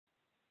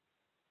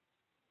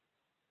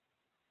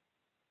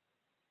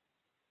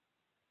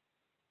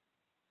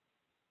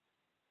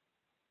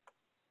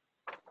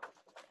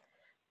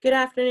Good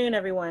afternoon,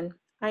 everyone.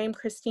 I am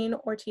Christine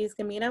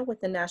Ortiz-Gamita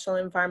with the National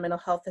Environmental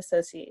Health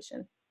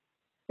Association.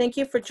 Thank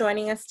you for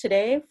joining us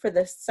today for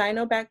the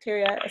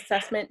Cyanobacteria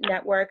Assessment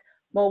Network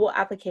mobile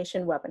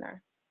application webinar.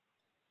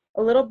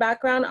 A little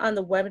background on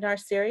the webinar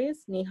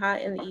series: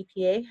 NEHA and the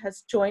EPA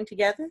has joined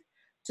together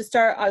to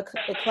start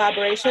a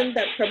collaboration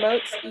that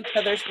promotes each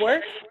other's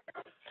work,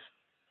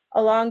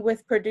 along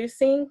with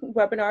producing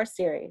webinar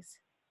series.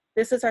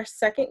 This is our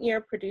second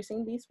year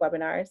producing these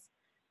webinars.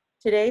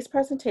 Today's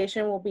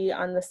presentation will be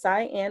on the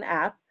CyAN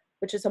App,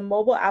 which is a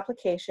mobile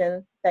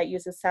application that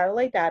uses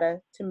satellite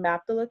data to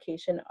map the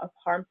location of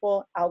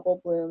harmful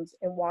algal blooms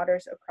in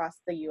waters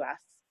across the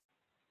US.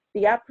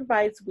 The app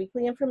provides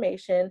weekly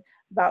information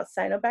about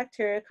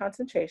cyanobacteria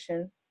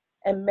concentration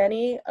and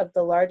many of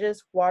the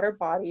largest water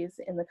bodies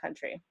in the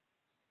country.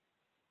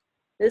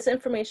 This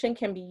information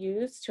can be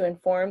used to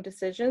inform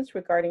decisions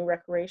regarding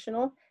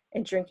recreational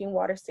and drinking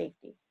water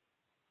safety.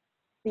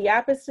 The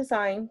app is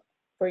designed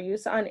for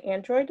use on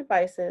Android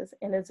devices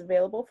and is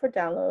available for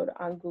download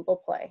on Google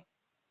Play.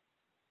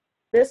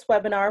 This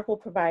webinar will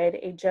provide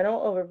a general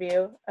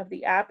overview of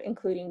the app,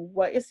 including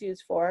what it's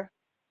used for,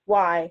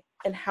 why,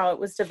 and how it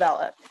was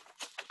developed.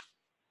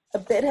 A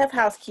bit of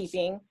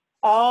housekeeping: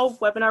 all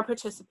webinar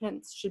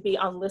participants should be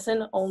on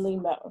listen-only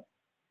mode.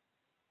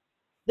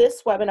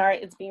 This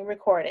webinar is being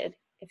recorded.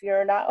 If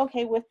you're not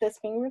okay with this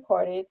being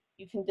recorded,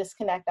 you can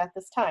disconnect at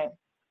this time.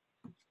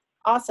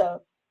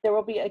 Also, there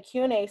will be a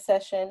Q&A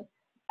session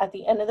at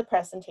the end of the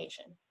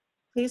presentation.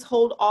 Please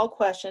hold all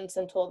questions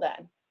until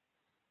then.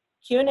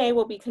 Q&A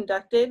will be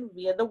conducted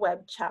via the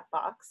web chat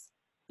box.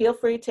 Feel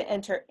free to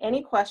enter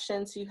any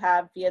questions you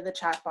have via the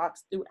chat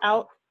box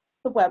throughout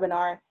the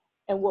webinar,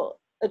 and we'll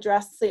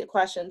address the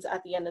questions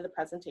at the end of the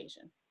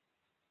presentation.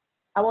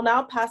 I will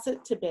now pass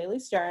it to Bailey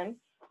Stern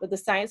with the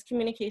Science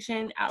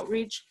Communication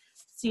Outreach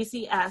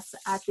CCS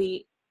at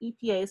the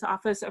EPA's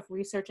Office of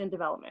Research and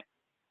Development.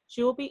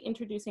 She will be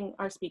introducing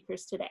our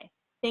speakers today.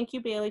 Thank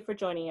you, Bailey, for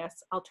joining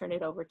us. I'll turn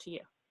it over to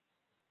you.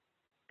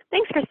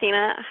 Thanks,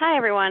 Christina. Hi,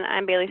 everyone.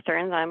 I'm Bailey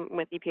Stearns. I'm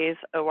with EPA's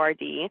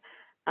ORD.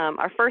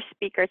 Our first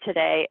speaker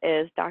today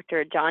is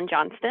Dr. John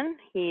Johnston.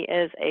 He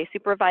is a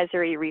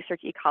supervisory research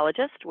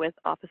ecologist with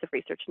Office of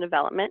Research and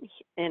Development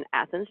in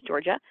Athens,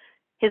 Georgia.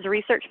 His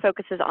research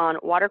focuses on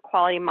water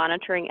quality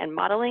monitoring and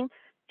modeling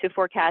to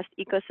forecast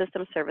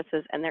ecosystem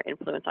services and their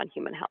influence on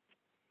human health.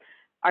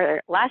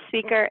 Our last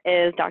speaker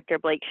is Dr.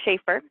 Blake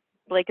Schaefer.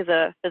 Blake is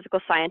a physical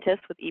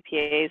scientist with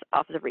EPA's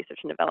Office of Research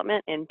and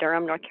Development in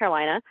Durham, North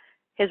Carolina.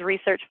 His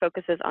research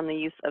focuses on the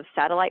use of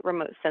satellite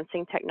remote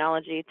sensing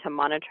technology to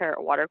monitor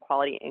water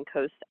quality in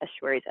coasts,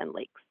 estuaries, and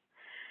lakes.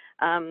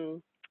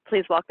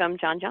 Please welcome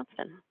John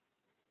Johnston.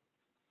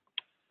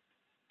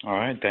 All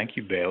right, thank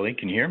you, Bailey.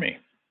 Can you hear me?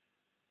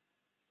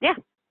 Yeah.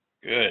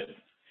 Good.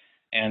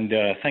 And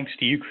thanks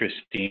to you,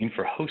 Christine,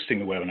 for hosting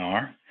the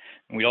webinar.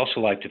 And we'd also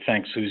like to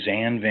thank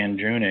Suzanne Van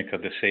Drunik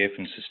of the Safe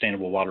and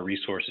Sustainable Water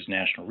Resources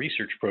National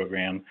Research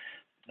Program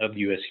of the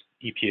U.S.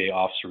 EPA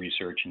Office of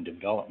Research and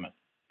Development.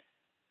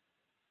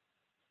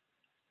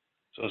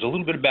 So as a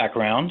little bit of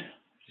background,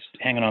 just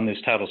hanging on this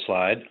title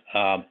slide,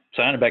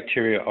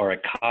 cyanobacteria are a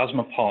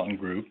cosmopolitan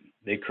group.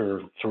 They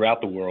occur throughout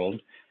the world,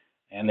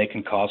 and they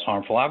can cause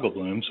harmful algal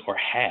blooms, or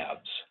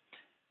HABs.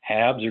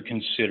 HABs are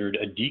considered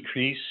a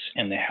decrease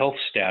in the health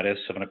status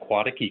of an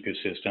aquatic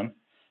ecosystem,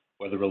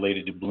 whether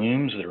related to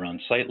blooms that are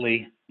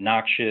unsightly,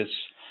 noxious,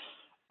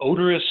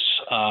 odorous,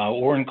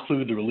 or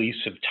include the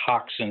release of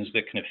toxins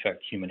that can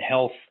affect human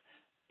health,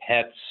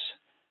 pets,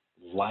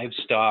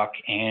 livestock,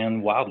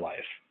 and wildlife.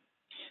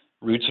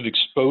 Routes of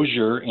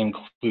exposure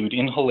include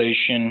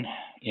inhalation,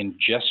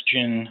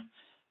 ingestion,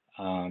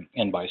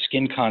 and by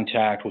skin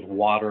contact with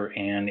water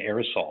and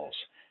aerosols.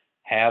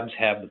 HABs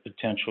have the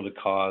potential to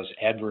cause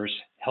adverse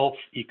health,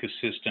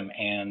 ecosystem,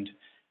 and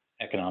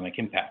economic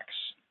impacts.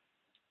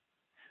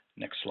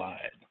 Next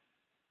slide.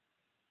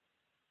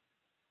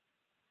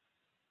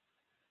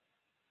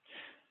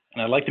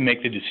 And I'd like to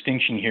make the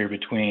distinction here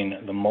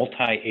between the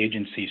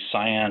multi-agency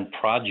CyAN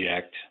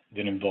project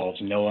that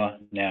involves NOAA,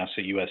 NASA,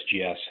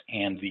 USGS,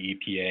 and the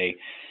EPA,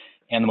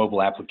 and the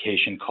mobile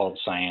application called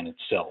CyAN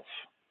itself.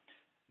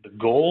 The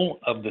goal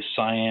of the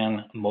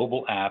CyAN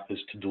mobile app is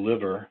to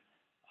deliver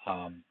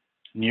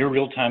near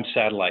real-time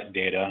satellite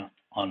data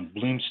on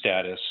bloom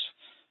status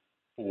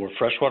for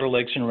freshwater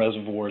lakes and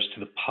reservoirs to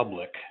the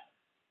public.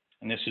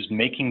 And this is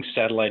making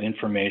satellite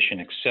information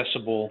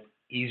accessible,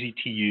 easy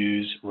to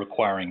use,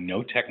 requiring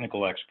no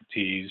technical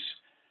expertise.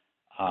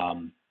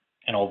 And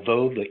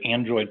although the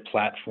Android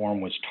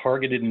platform was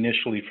targeted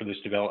initially for this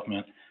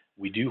development,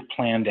 we do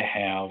plan to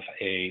have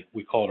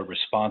we call it a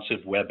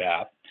responsive web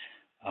app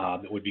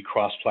that would be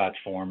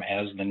cross-platform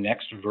as the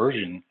next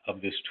version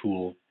of this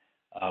tool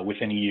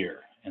within a year.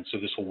 And so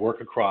this will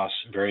work across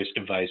various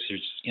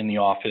devices in the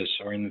office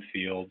or in the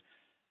field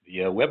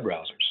via web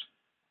browsers.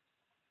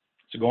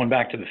 So going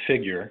back to the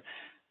figure,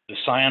 the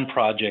CyAN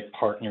project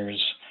partners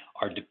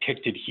are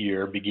depicted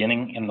here,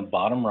 beginning in the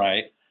bottom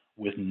right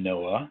with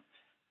NOAA,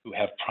 who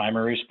have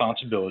primary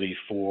responsibility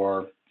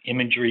for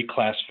imagery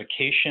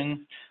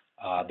classification,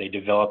 They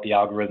develop the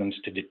algorithms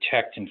to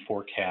detect and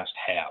forecast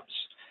HABs.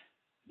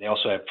 They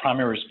also have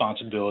primary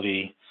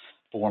responsibility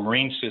for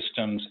marine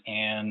systems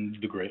and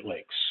the Great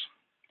Lakes.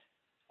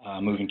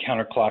 Moving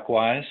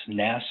counterclockwise,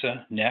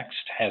 NASA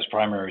next has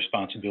primary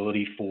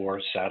responsibility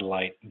for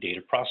satellite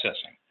data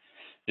processing.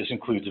 This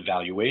includes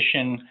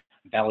evaluation,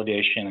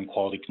 validation, and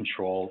quality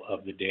control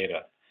of the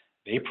data.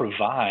 They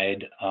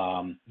provide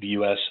the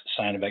U.S.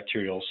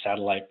 cyanobacterial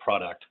satellite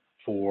product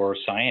for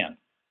CyAN.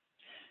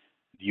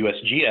 The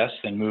USGS,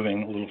 then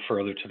moving a little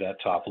further to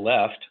that top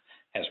left,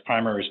 has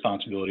primary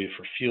responsibility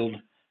for field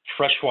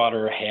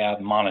freshwater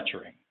HAB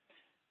monitoring.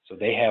 So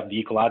they have the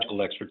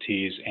ecological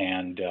expertise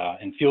and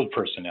field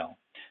personnel.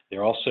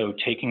 They're also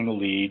taking the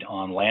lead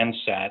on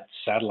Landsat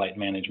satellite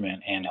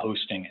management and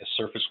hosting a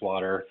surface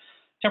water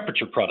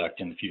temperature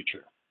product in the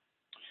future.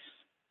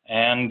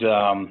 And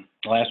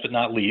last but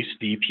not least,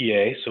 the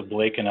EPA. So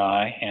Blake and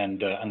I and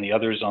the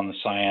others on the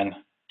CyAN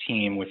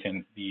team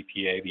within the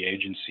EPA, the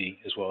agency,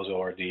 as well as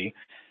ORD,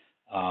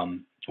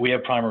 we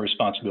have primary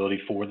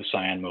responsibility for the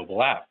CyAN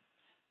mobile app.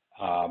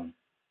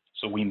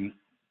 So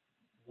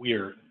we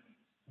are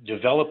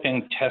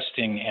developing,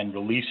 testing, and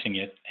releasing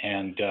it.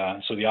 And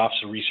so the Office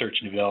of Research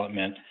and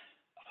Development,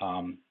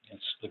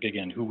 look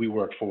again, who we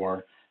work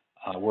for,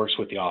 works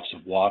with the Office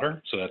of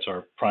Water. So that's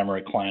our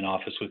primary client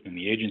office within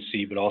the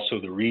agency, but also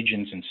the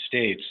regions and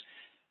states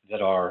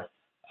that are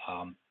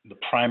the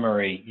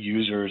primary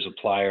users,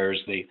 appliers.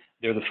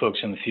 They're the folks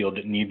in the field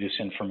that need this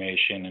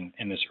information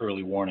and this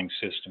early warning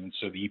system. And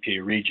so the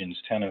EPA regions,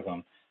 10 of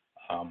them,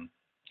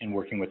 in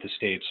working with the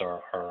states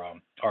are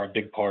a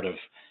big part of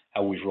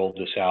how we've rolled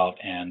this out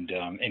and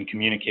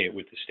communicate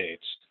with the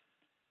states.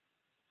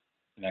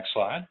 Next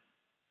slide.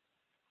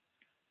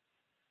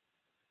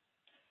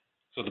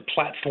 So the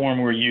platform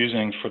we're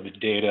using for the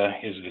data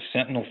is the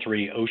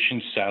Sentinel-3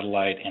 Ocean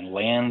Satellite and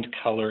Land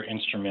Color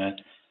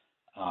Instrument,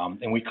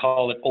 and we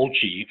call it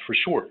OLCI for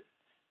short.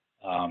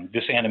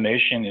 This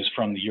animation is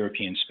from the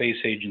European Space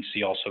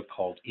Agency, also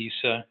called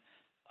ESA,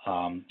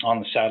 on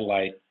the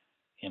satellite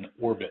in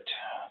orbit.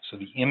 So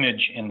the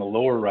image in the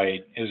lower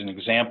right is an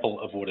example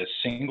of what a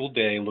single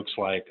day looks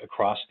like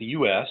across the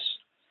US,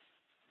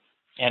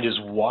 and is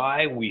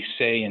why we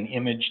say an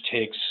image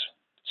takes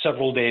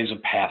several days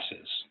of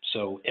passes.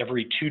 So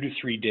every 2 to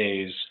 3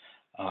 days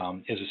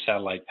is a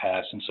satellite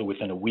pass, and so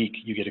within a week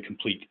you get a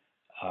complete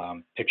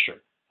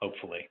picture,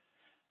 hopefully.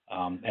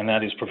 And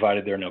that is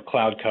provided there are no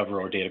cloud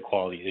cover or data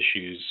quality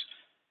issues.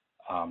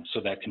 So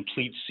that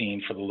complete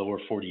scene for the lower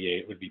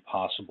 48 would be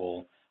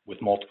possible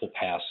with multiple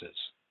passes.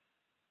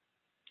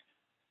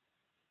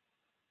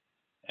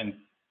 And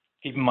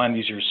keep in mind,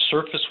 these are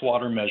surface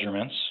water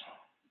measurements,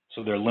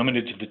 so they're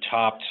limited to the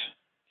top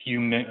few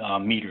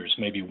meters,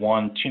 maybe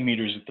 1, 2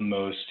 meters at the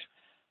most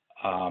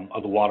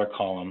of the water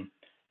column.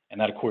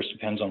 And that, of course,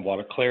 depends on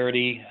water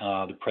clarity,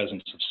 the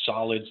presence of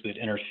solids that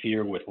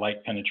interfere with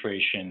light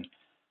penetration.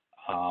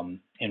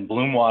 In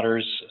bloom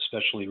waters,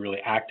 especially really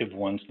active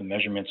ones, the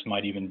measurements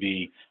might even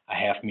be a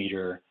 ½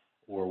 meter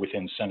or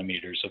within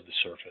centimeters of the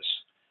surface.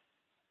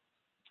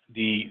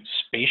 The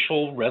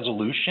spatial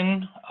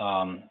resolution,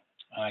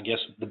 I guess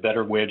the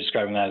better way of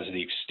describing that is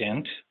the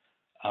extent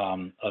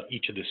of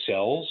each of the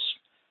cells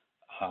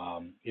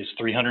is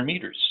 300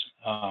 meters,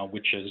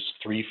 which is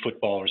 3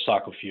 football or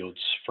soccer fields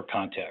for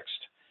context.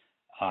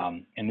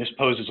 And this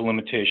poses a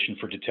limitation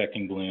for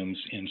detecting blooms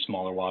in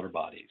smaller water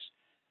bodies.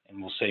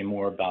 And we'll say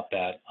more about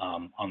that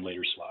on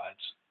later slides.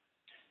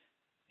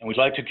 And we'd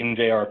like to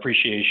convey our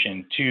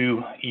appreciation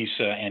to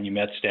ESA and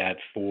UMetStat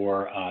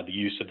for the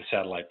use of the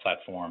satellite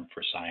platform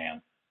for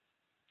CyAN.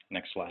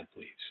 Next slide,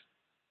 please.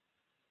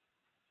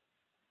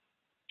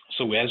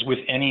 So as with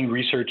any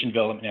research and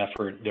development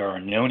effort, there are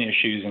known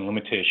issues and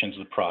limitations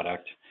of the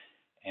product,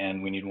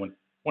 and we want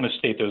to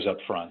state those up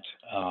front.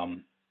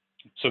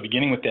 So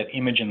beginning with that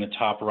image in the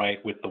top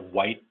right with the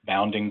white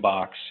bounding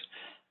box,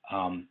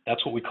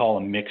 that's what we call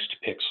a mixed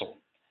pixel.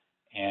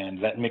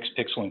 And that mixed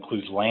pixel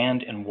includes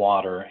land and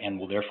water and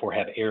will therefore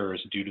have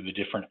errors due to the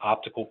different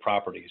optical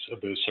properties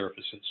of those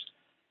surfaces.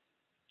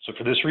 So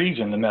for this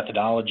reason, the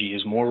methodology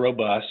is more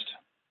robust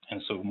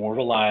and so more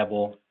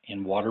reliable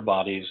in water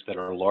bodies that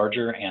are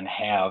larger and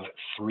have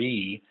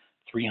 3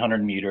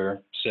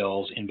 300-meter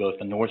cells in both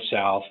the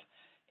north-south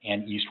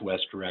and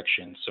east-west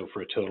direction, so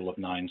for a total of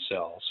 9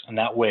 cells. And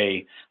that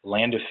way,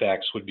 land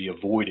effects would be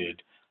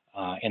avoided,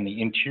 and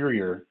the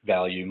interior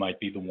value might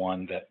be the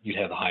one that you'd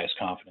have the highest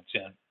confidence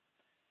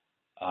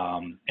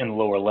in. In the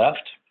lower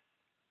left,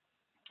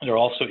 there are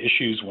also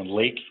issues when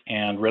lake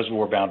and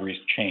reservoir boundaries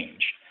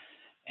change,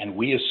 and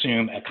we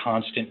assume a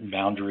constant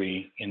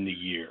boundary in the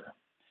year.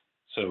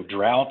 So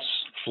droughts,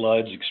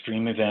 floods,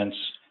 extreme events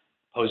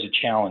pose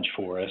a challenge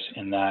for us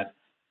in that,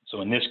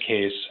 so in this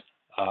case,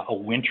 a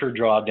winter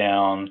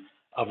drawdown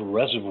of a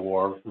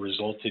reservoir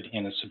resulted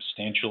in a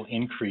substantial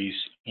increase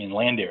in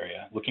land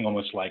area, looking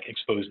almost like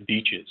exposed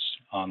beaches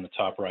on the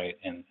top right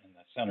and in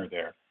the center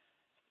there.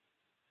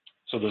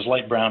 So those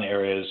light brown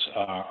areas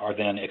are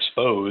then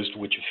exposed,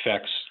 which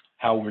affects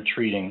how we're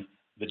treating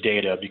the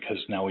data because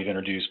now we've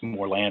introduced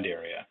more land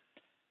area.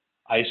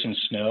 Ice and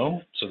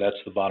snow, so that's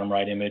the bottom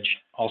right image,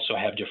 also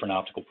have different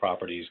optical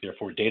properties.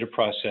 Therefore, data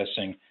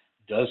processing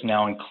does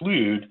now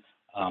include,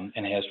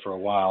 and has for a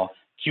while,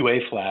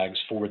 QA flags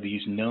for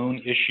these known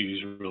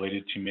issues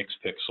related to mixed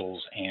pixels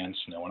and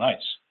snow and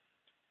ice.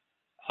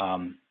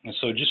 And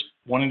so just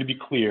wanting to be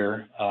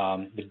clear,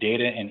 the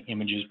data and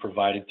images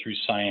provided through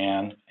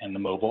CyAN and the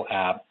mobile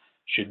app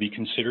should be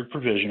considered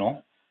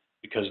provisional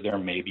because there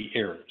may be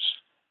errors.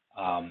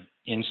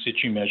 In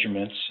situ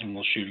measurements, and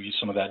we'll show you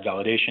some of that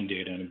validation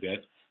data in a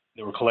bit,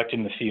 that were collected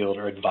in the field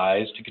are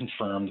advised to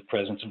confirm the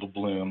presence of a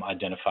bloom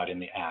identified in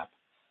the app.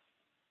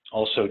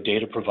 Also,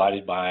 data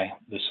provided by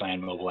the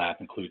CyAN mobile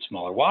app include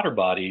smaller water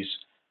bodies,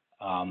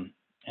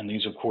 and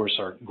these, of course,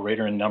 are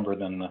greater in number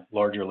than the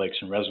larger lakes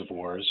and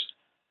reservoirs,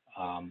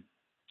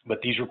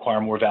 but these require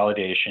more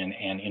validation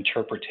and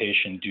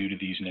interpretation due to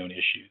these known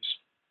issues.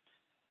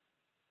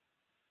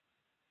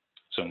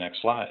 So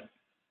next slide.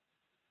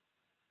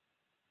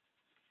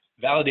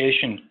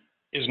 Validation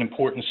is an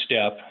important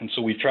step, and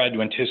so we've tried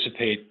to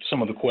anticipate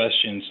some of the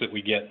questions that we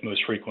get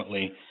most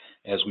frequently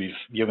as we've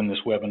given this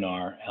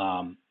webinar,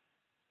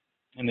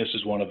 and this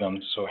is one of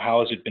them. So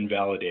how has it been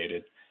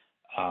validated?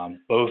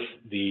 Both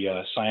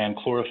the CyAN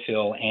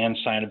chlorophyll and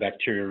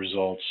cyanobacteria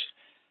results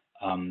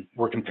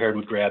were compared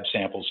with grab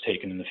samples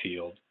taken in the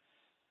field.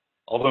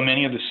 Although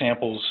many of the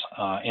samples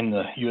in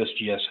the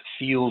USGS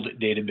field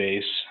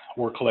database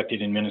were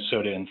collected in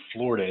Minnesota and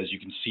Florida, as you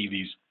can see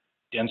these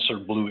denser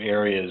blue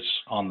areas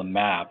on the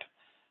map,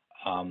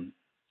 and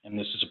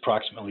this is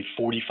approximately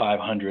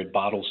 4,500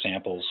 bottle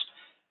samples.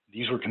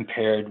 These were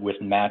compared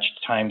with matched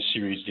time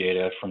series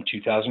data from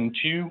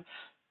 2002 to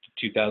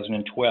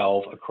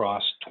 2012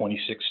 across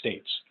 26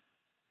 states.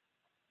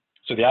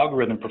 So the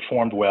algorithm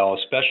performed well,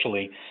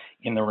 especially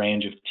in the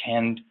range of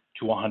 10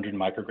 to 100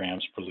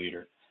 micrograms per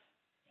liter.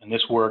 And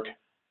this work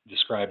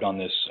described on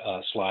this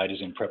slide is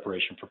in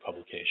preparation for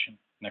publication.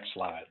 Next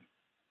slide.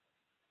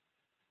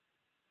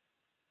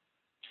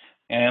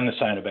 And the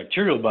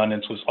cyanobacterial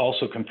abundance was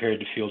also compared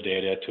to field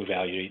data to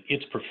evaluate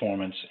its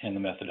performance in the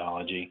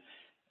methodology.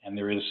 And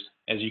there is,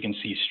 as you can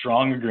see,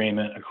 strong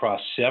agreement across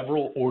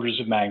several orders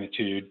of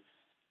magnitude,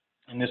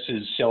 and this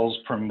is cells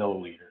per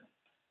milliliter.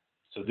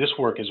 So this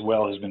work as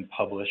well has been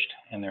published,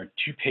 and there are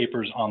two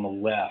papers on the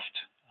left.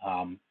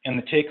 And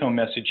the take-home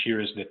message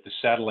here is that the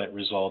satellite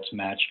results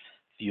match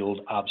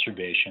field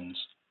observations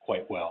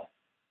quite well.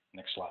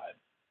 Next slide.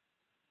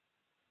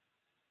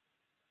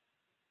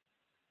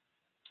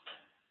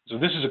 So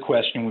this is a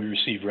question we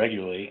receive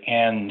regularly,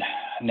 and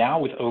now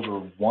with over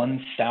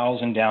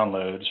 1,000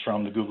 downloads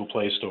from the Google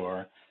Play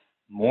Store,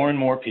 more and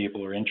more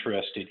people are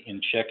interested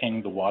in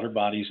checking the water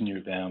bodies near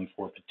them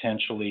for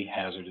potentially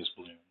hazardous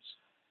blooms,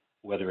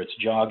 whether it's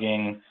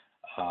jogging,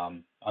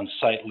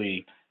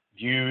 unsightly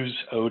views,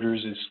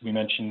 odors, as we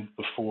mentioned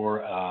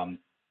before,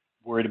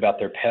 worried about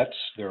their pets.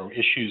 There are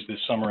issues this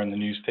summer in the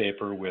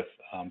newspaper with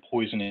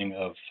poisoning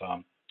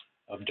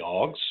of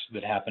dogs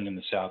that happened in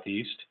the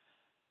Southeast.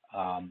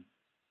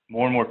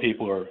 More and more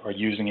people are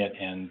using it,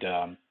 and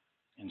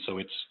so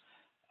it's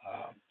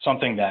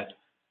something that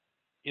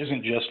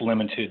isn't just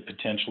limited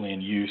potentially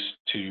in use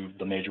to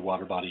the major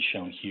water bodies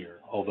shown here,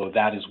 although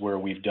that is where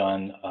we've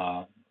done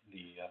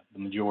the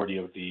majority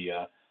of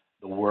the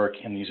work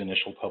in these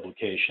initial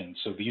publications.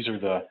 So these are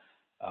the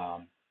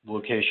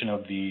location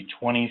of the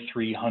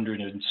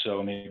 2,300 and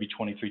so, maybe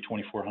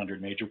 2,400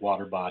 major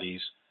water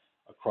bodies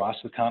across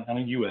the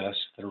continental U.S.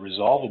 that are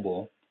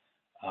resolvable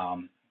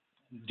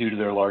due to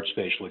their large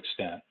spatial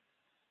extent.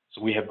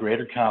 So we have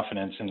greater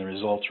confidence in the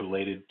results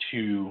related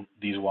to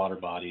these water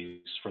bodies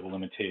for the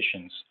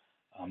limitations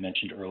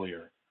mentioned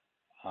earlier.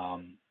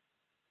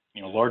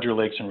 Larger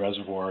lakes and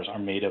reservoirs are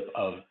made up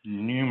of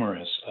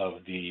numerous of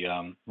the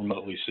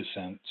remotely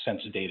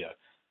sensed data.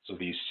 So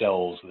these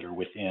cells that are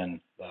within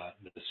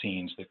the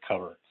scenes that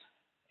cover.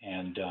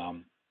 And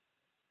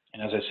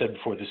as I said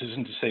before, this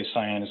isn't to say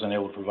CyAN is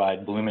unable to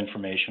provide bloom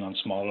information on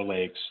smaller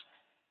lakes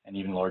and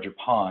even larger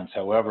ponds.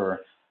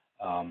 However,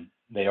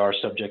 they are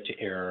subject to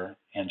error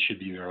and should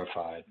be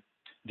verified.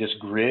 This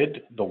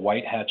grid, the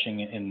white hatching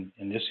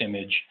in this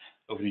image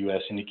over the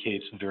US,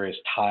 indicates various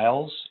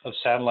tiles of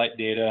satellite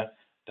data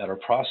that are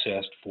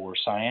processed for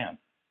CyAN.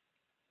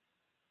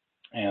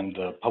 And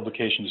the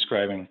publication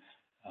describing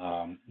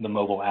the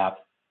mobile app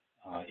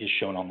is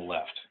shown on the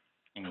left.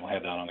 And we'll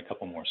have that on a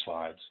couple more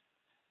slides.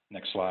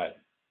 Next slide.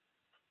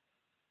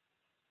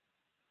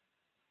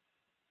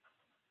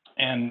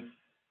 And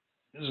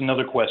this is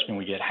another question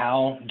we get.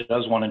 How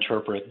does one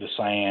interpret the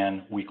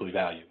CyAN weekly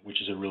value,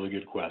 which is a really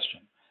good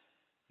question.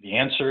 The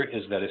answer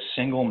is that a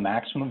single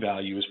maximum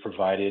value is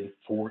provided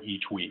for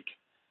each week.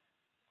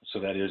 So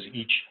that is,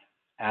 each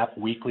app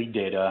weekly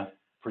data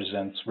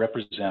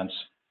represents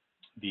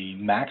the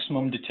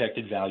maximum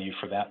detected value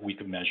for that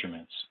week of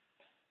measurements.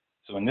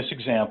 So in this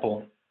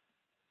example,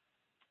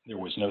 there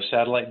was no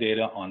satellite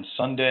data on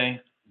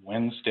Sunday,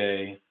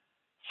 Wednesday,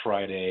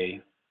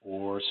 Friday,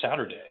 or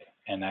Saturday.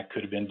 And that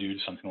could have been due to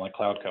something like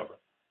cloud cover.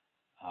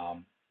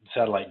 The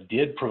satellite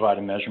did provide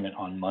a measurement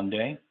on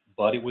Monday,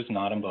 but it was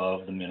not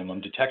above the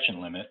minimum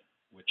detection limit,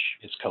 which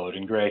is colored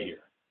in gray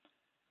here.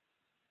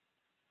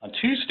 On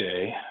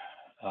Tuesday,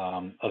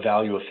 a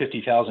value of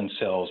 50,000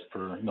 cells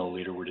per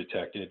milliliter were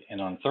detected,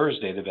 and on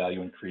Thursday, the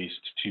value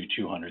increased to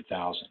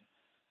 200,000.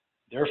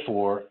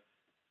 Therefore,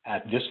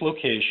 at this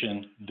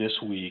location this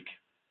week,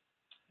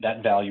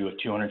 that value of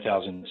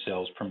 200,000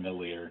 cells per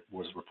milliliter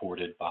was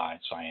reported by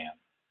CyAN.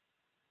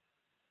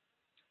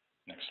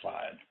 Next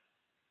slide.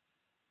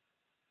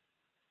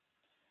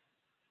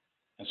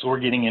 And so we're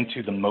getting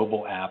into the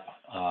mobile app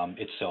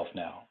itself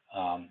now.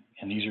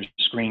 And these are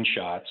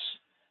screenshots.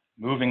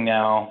 Moving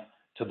now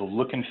to the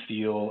look and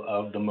feel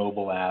of the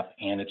mobile app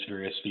and its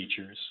various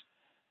features.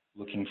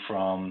 Looking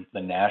from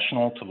the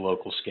national to the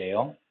local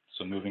scale,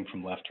 so moving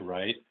from left to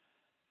right.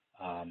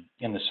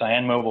 In the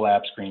CyAN mobile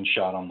app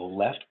screenshot on the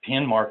left,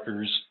 pin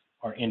markers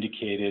are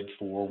indicated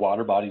for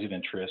water bodies of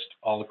interest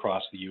all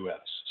across the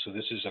US. So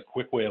this is a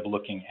quick way of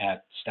looking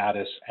at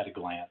status at a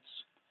glance.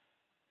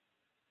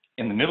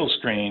 In the middle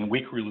screen,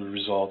 weekly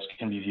results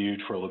can be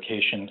viewed for a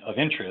location of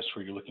interest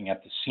where you're looking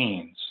at the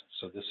scenes.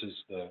 So this is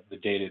the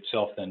data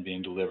itself then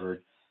being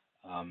delivered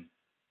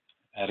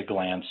at a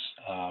glance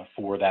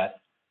for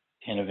that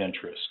pin of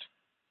interest.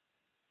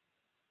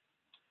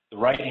 The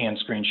right-hand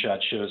screenshot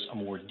shows a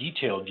more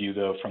detailed view,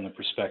 though, from the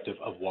perspective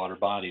of water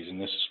bodies, and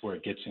this is where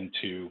it gets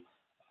into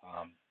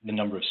the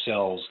number of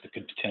cells that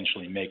could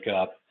potentially make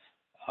up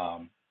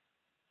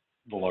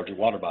the larger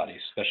water bodies,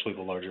 especially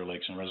the larger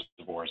lakes and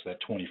reservoirs, that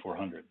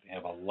 2,400. They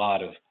have a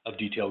lot of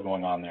detail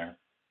going on there.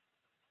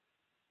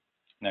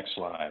 Next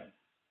slide.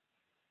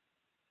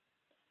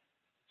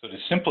 So to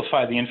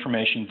simplify the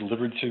information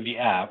delivered through the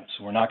app,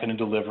 so we're not going to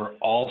deliver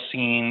all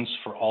scenes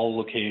for all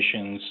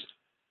locations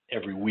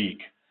every week.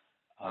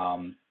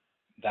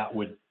 That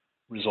would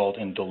result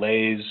in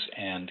delays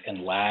and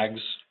lags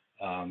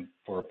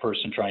for a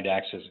person trying to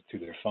access it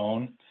through their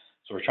phone.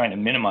 So we're trying to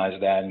minimize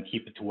that and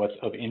keep it to what's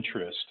of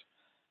interest.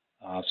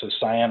 So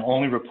CyAN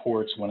only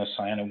reports when a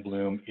cyano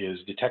bloom is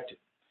detected.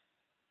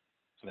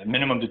 So that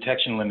minimum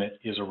detection limit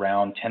is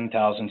around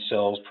 10,000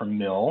 cells per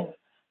mil.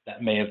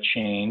 That may have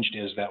changed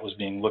as that was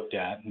being looked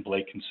at, and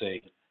Blake can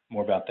say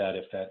more about that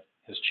if that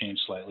has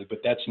changed slightly, but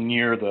that's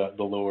near the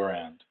lower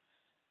end.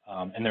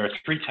 And there are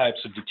 3 types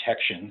of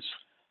detections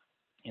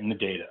in the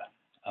data.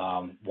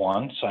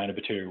 1,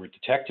 cyanobacteria were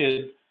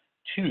detected.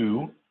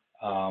 2,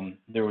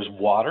 there was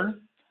water,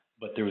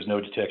 but there was no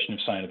detection of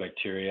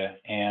cyanobacteria.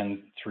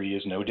 And 3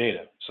 is no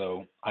data.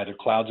 So either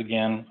clouds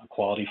again, a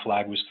quality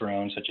flag was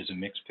thrown, such as a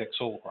mixed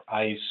pixel or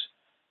ice,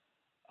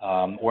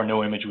 or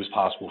no image was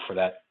possible for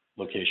that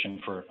location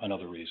for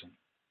another reason.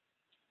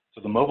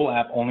 So the mobile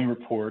app only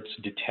reports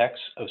detects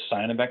of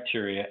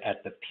cyanobacteria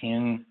at the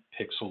pin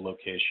pixel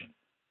location.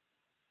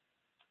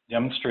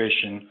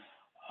 Demonstration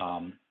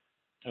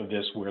of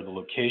this where the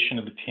location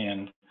of the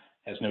pin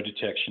has no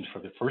detection for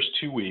the first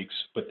 2 weeks,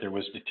 but there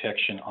was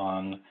detection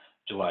on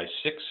July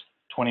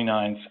 6th,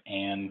 29th,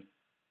 and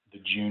the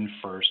June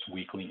 1st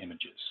weekly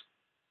images.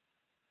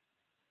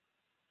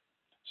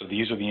 So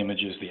these are the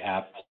images the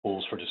app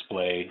pulls for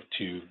display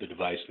to the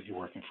device that you're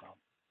working from.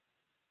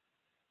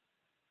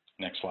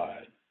 Next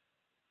slide.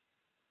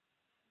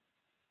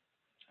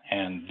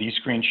 And these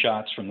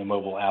screenshots from the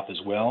mobile app as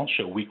well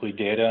show weekly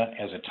data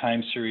as a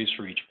time series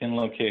for each pin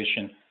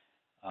location.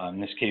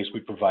 In this case, we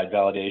provide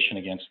validation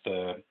against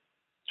the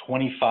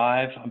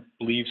 25, I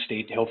believe,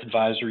 state health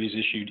advisories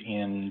issued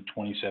in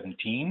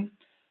 2017.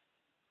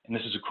 And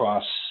this is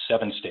across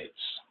 7 states.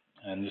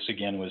 And this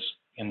again was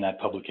in that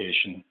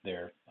publication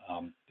there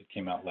that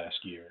came out last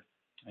year,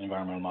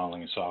 Environmental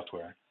Modeling and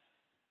Software.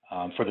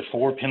 For the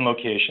 4 pin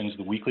locations,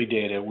 the weekly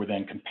data were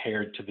then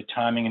compared to the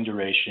timing and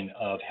duration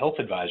of health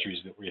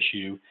advisories that were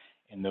issued,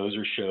 and those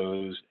are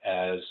shown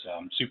as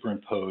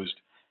superimposed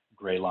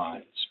gray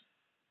lines.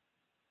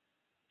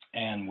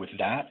 And with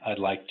that, I'd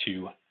like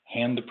to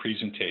hand the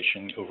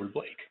presentation over to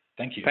Blake.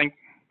 Thank you.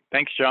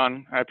 Thanks,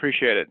 John. I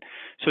appreciate it.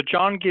 So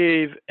John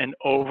gave an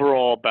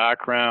overall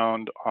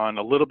background on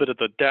a little bit of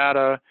the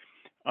data,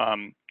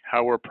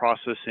 how we're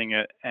processing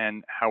it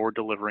and how we're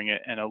delivering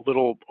it, and a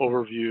little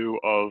overview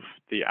of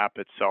the app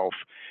itself.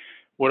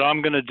 What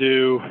I'm going to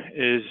do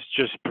is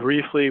just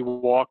briefly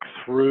walk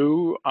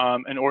through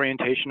an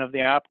orientation of the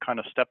app, kind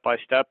of step by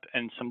step,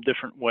 and some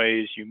different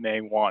ways you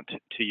may want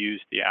to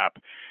use the app.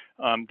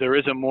 There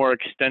is a more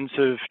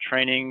extensive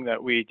training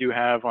that we do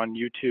have on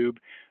YouTube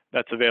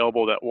that's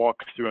available that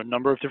walks through a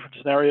number of different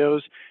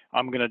scenarios.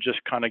 I'm going to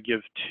just kind of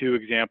give 2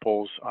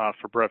 examples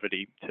for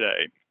brevity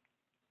today.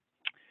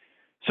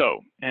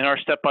 So in our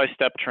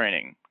step-by-step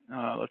training,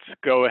 let's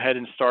go ahead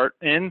and start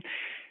in.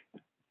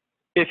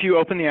 If you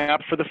open the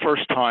app for the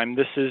first time,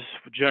 this is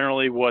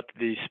generally what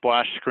the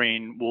splash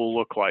screen will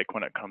look like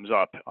when it comes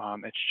up.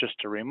 It's just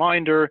a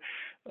reminder,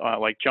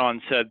 like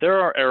John said, there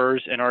are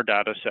errors in our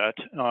data set,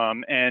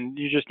 and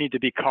you just need to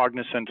be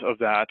cognizant of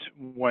that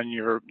when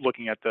you're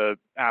looking at the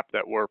app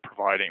that we're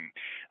providing.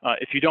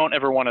 If you don't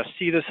ever want to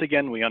see this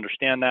again, we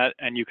understand that,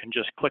 and you can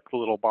just click the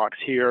little box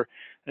here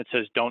that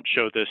says don't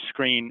show this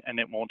screen, and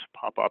it won't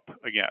pop up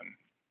again.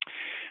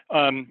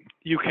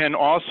 You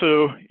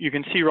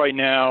can see right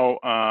now,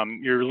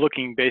 you're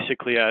looking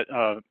basically at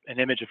an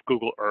image of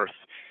Google Earth.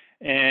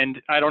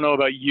 And I don't know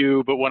about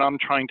you, but when I'm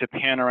trying to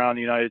pan around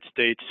the United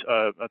States,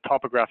 a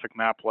topographic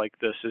map like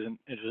this isn't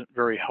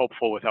very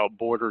helpful without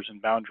borders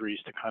and boundaries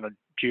to kind of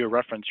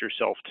georeference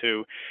yourself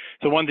to.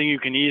 So one thing you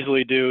can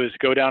easily do is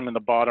go down in the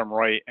bottom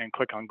right and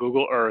click on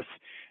Google Earth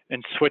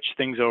and switch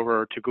things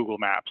over to Google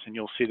Maps, and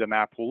you'll see the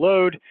map will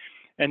load.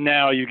 And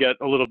now you get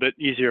a little bit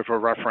easier of a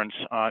reference,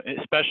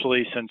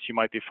 especially since you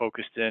might be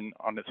focused in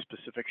on a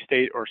specific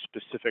state or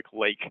specific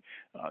lake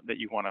that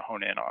you want to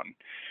hone in on.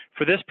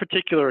 For this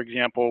particular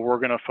example, we're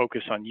going to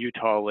focus on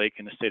Utah Lake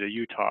in the state of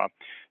Utah.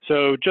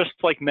 So just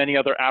like many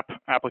other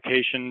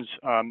applications,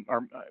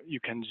 you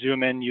can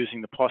zoom in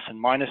using the plus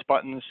and minus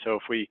buttons. So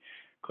if we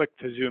click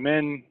to zoom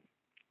in,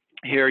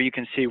 here you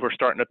can see we're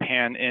starting to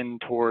pan in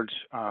towards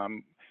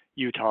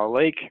Utah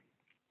Lake.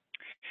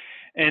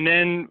 And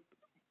then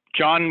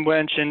John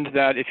mentioned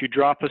that if you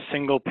drop a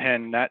single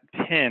pin, that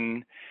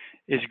pin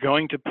is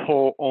going to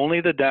pull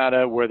only the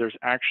data where there's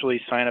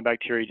actually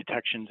cyanobacteria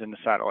detections in the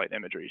satellite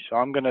imagery. So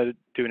I'm going to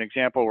do an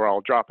example where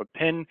I'll drop a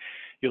pin.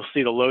 You'll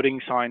see the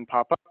loading sign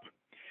pop up,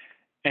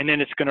 and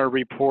then it's going to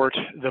report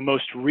the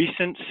most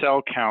recent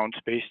cell count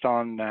based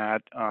on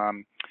that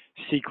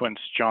sequence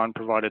John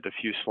provided a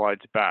few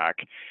slides back.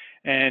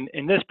 And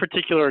in this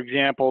particular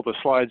example, the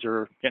slides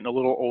are getting a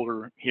little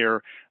older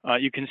here.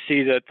 You can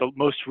see that the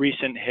most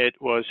recent hit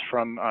was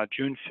from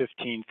June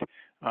 15th,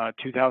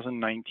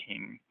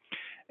 2019.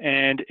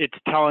 And it's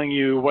telling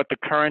you what the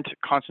current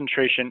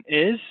concentration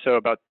is, so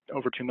about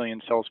over 2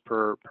 million cells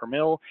per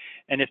mil,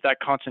 and if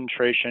that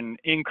concentration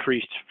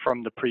increased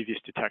from the previous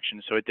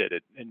detection. So it did,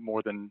 it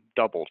more than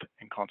doubled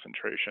in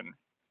concentration.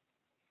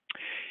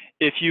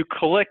 If you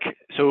click,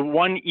 so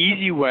one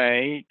easy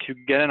way to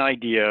get an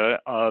idea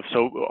of,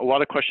 so a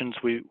lot of questions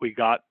we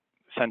got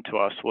sent to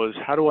us was,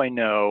 how do I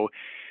know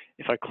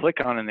if I click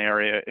on an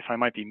area, if I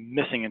might be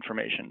missing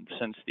information,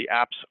 since the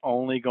app's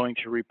only going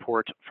to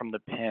report from the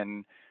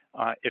pin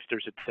if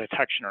there's a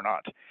detection or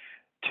not.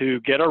 To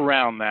get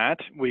around that,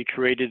 we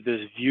created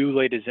this View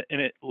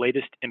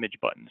Latest Image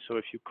button. So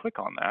if you click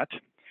on that,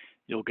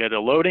 you'll get a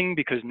loading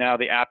because now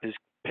the app is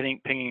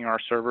pinging our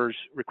servers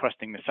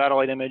requesting the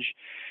satellite image.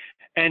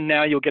 And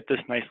now you'll get this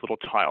nice little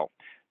tile.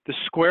 The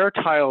square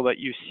tile that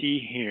you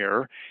see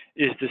here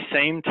is the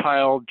same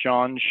tile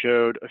John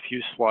showed a few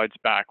slides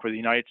back, where the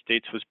United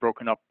States was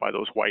broken up by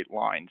those white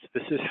lines.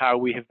 This is how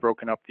we have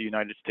broken up the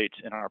United States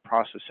in our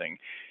processing.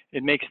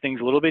 It makes things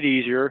a little bit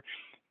easier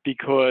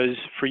because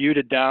for you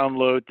to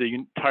download the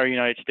entire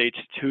United States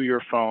to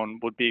your phone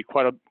would be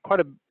quite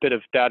a bit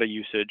of data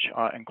usage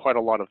and quite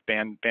a lot of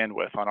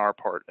bandwidth on our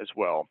part as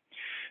well.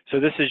 So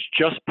this is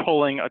just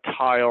pulling a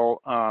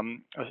tile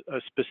a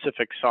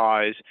specific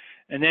size,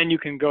 and then you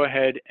can go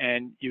ahead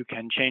and you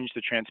can change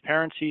the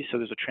transparency. So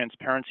there's a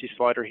transparency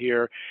slider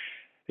here.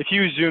 If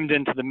you zoomed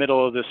into the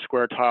middle of this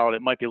square tile,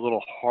 it might be a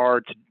little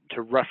hard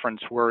to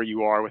reference where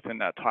you are within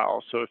that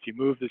tile. So if you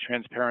move the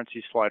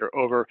transparency slider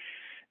over,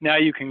 now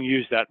you can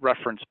use that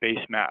reference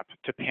base map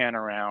to pan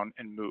around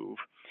and move.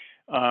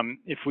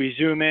 If we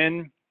zoom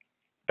in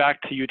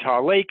back to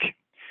Utah Lake,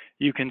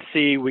 you can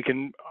see we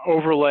can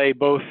overlay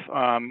both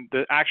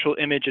the actual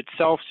image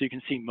itself, so you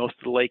can see most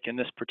of the lake in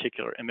this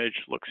particular image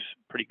looks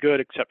pretty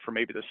good, except for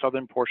maybe the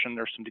southern portion.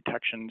 There's some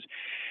detections.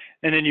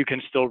 And then you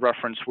can still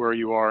reference where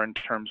you are in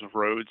terms of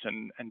roads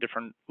and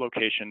different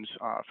locations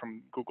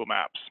from Google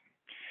Maps.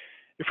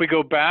 If we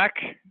go back,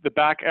 the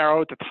back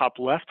arrow at the top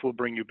left will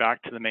bring you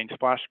back to the main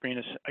splash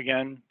screen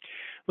again.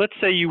 Let's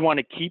say you want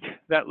to keep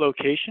that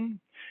location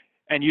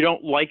and you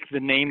don't like the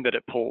name that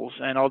it pulls.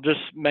 And I'll just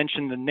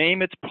mention the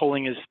name it's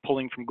pulling is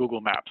pulling from Google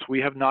Maps. We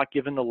have not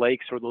given the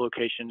lakes or the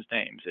locations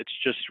names. It's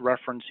just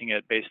referencing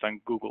it based on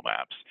Google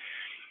Maps.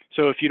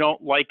 So if you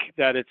don't like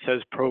that it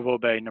says Provo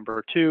Bay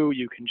 #2,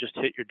 you can just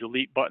hit your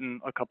delete button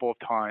a couple of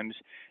times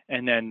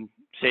and then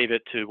save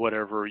it to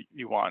whatever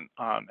you want.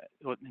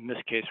 In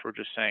this case, we're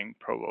just saying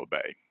Provo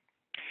Bay.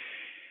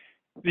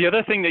 The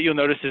other thing that you'll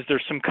notice is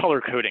there's some color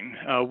coding.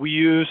 We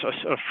use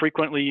a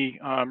frequently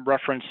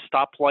referenced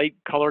stoplight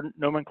color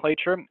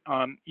nomenclature.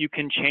 You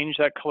can change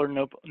that color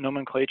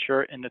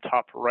nomenclature in the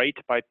top right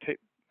by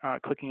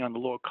clicking on the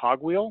little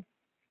cogwheel.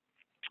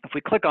 If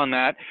we click on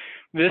that,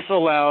 this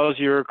allows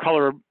your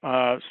color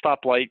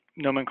stoplight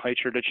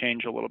nomenclature to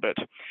change a little bit.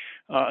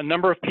 A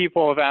number of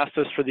people have asked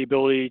us for the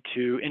ability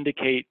to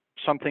indicate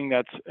something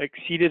that's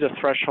exceeded a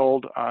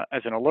threshold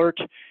as an alert.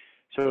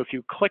 So if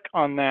you click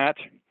on that,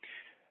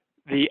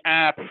 the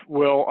app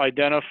will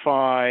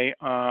identify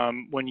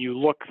when you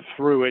look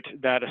through it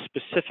that a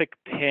specific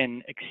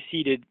pin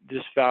exceeded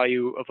this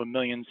value of 1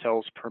 million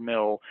cells per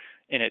mil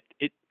in it.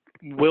 It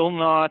will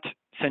not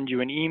send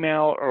you an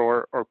email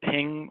or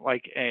ping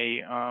like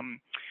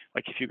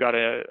like if you got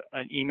an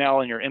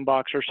email in your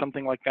inbox or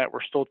something like that.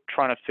 We're still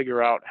trying to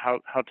figure out how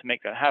to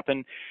make that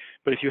happen.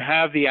 But if you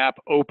have the app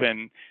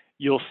open,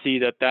 you'll see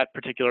that that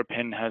particular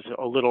pin has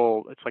a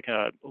little, it's like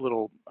a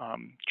little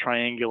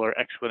triangular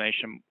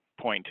exclamation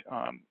point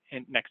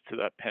next to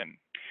that pin.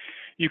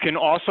 You can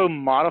also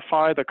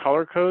modify the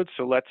color code.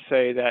 So let's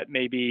say that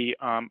maybe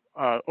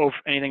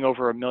anything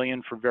over 1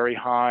 million for very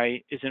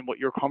high isn't what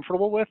you're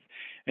comfortable with,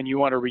 and you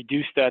want to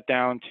reduce that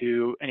down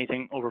to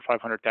anything over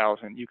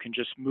 500,000. You can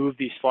just move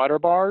these slider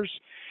bars,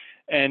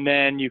 and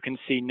then you can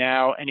see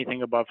now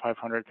anything above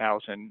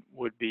 500,000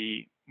 would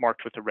be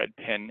marked with a red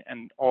pin,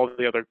 and all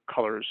the other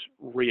colors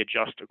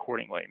readjust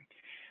accordingly.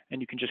 And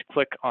you can just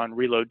click on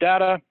Reload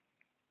Data,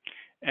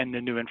 and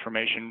the new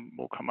information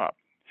will come up.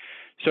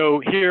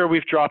 So here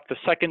we've dropped the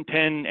second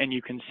pin, and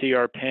you can see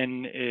our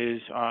pin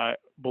is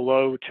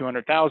below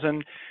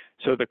 200,000.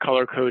 So the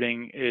color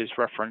coding is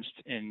referenced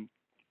in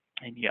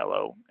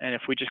yellow. And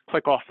if we just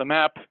click off the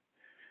map,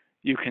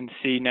 you can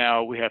see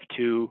now we have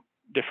 2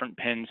 different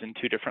pins in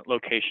 2 different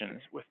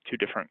locations with 2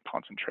 different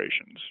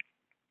concentrations.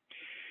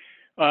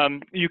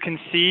 You can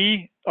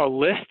see a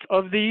list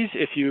of these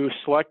if you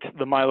select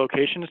the My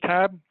Locations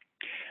tab.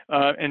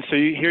 And so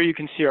here you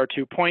can see our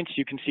 2 points.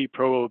 You can see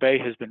Provo Bay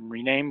has been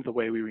renamed the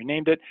way we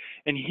renamed it.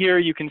 And here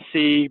you can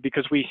see,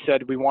 because we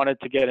said we wanted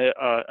to get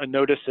a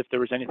notice if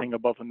there was anything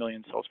above 1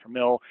 million cells per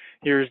mil,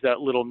 here's that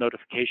little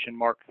notification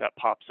mark that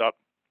pops up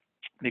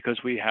because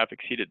we have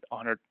exceeded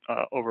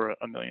over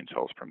 1 million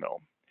cells per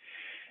mil.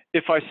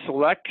 If I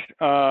select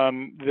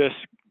this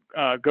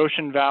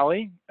Goshen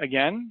Valley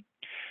again,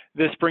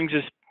 this brings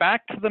us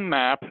back to the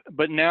map,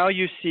 but now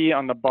you see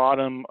on the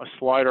bottom a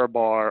slider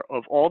bar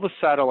of all the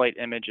satellite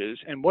images.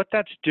 And what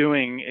that's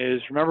doing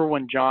is, remember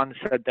when John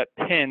said that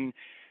pin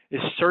is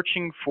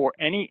searching for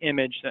any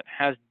image that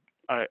has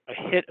a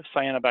hit of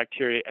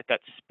cyanobacteria at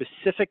that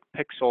specific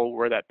pixel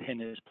where that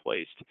pin is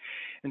placed.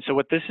 And so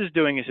what this is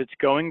doing is it's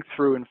going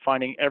through and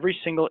finding every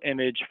single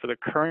image for the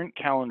current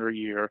calendar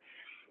year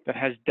that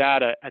has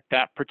data at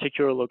that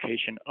particular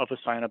location of a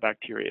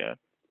cyanobacteria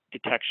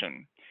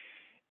detection.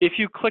 If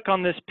you click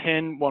on this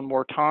pin one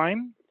more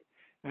time,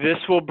 this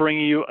will bring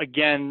you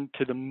again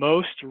to the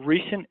most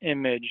recent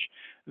image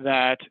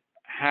that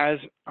has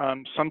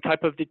some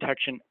type of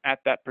detection at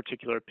that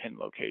particular pin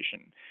location.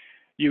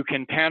 You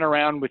can pan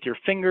around with your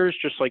fingers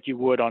just like you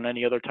would on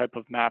any other type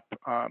of map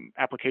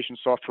application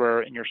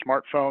software in your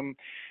smartphone,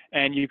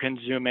 and you can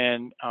zoom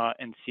in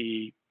and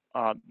see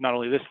not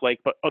only this lake,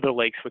 but other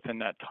lakes within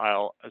that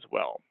tile as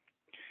well.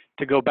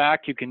 To go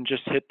back, you can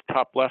just hit the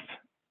top left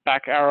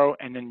back arrow,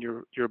 and then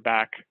you're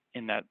back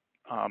in that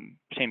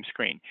same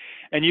screen.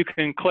 And you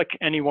can click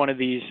any one of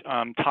these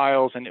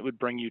tiles, and it would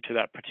bring you to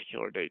that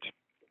particular date.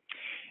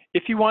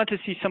 If you want to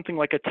see something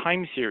like a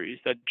time series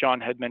that John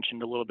had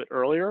mentioned a little bit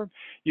earlier,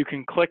 you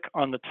can click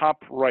on the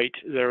top right.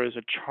 There is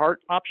a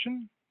chart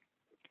option.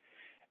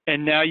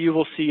 And now you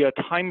will see a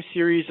time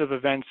series of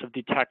events of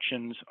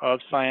detections of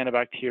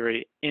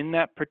cyanobacteria in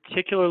that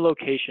particular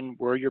location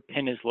where your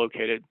pin is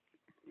located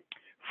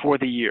for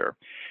the year.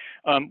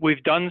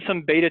 We've done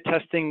some beta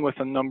testing with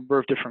a number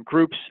of different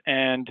groups,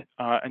 and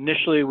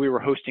initially we were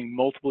hosting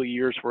multiple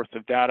years worth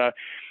of data,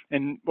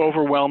 and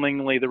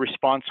overwhelmingly the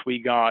response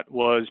we got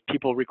was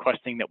people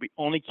requesting that we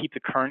only keep the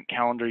current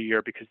calendar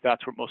year because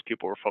that's what most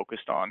people were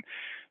focused on.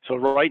 So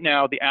right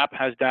now the app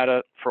has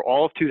data for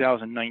all of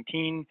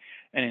 2019,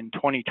 and in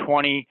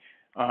 2020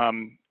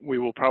 we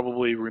will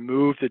probably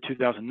remove the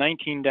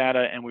 2019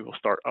 data and we will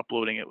start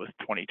uploading it with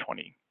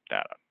 2020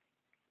 data.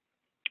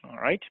 All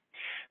right.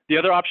 The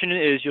other option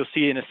is, you'll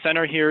see in the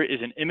center here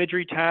is an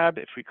imagery tab.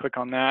 If we click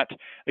on that,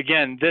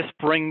 again, this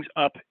brings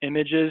up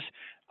images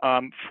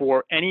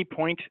for any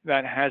point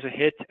that has a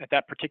hit at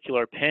that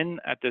particular pin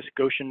at this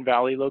Goshen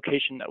Valley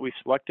location that we've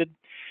selected.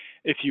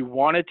 If you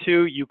wanted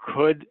to, you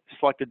could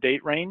select a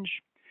date range.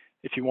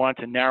 If you want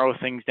to narrow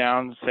things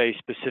down, say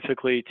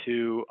specifically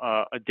to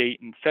a date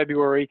in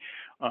February,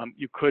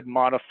 you could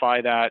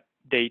modify that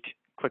date,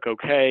 click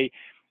OK,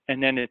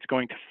 and then it's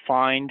going to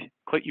find,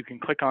 you can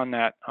click on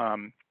that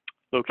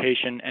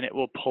location and it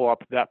will pull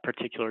up that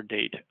particular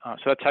date.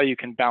 So that's how you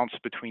can bounce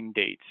between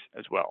dates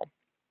as well.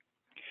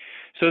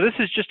 So this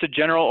is just a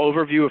general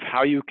overview of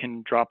how you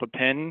can drop a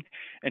pin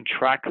and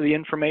track the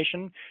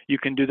information. You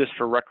can do this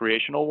for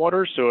recreational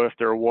waters. So if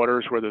there are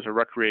waters where there's a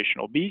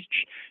recreational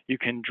beach, you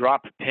can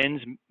drop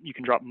pins, you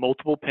can drop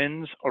multiple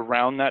pins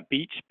around that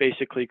beach,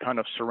 basically kind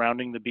of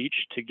surrounding the beach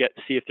to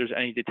see if there's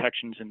any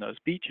detections in those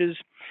beaches.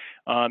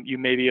 You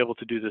may be able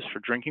to do this for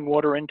drinking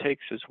water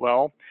intakes as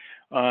well.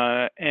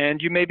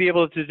 And you may be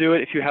able to do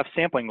it if you have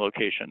sampling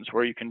locations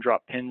where you can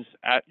drop pins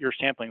at your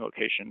sampling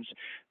locations.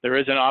 There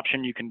is an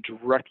option you can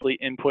directly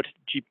input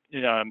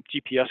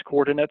GPS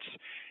coordinates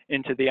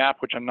into the app,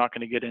 which I'm not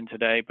going to get in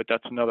today, but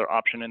that's another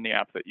option in the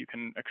app that you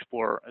can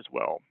explore as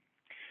well.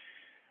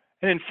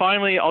 And then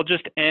finally, I'll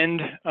just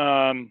end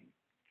the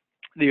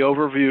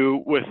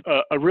overview with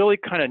a really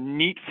kind of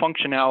neat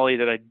functionality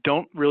that I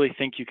don't really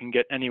think you can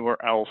get anywhere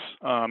else.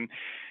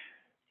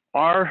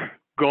 Our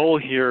goal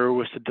here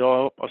was to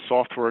develop a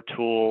software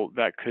tool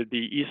that could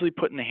be easily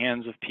put in the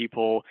hands of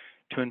people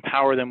to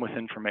empower them with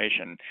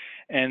information.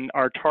 And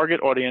our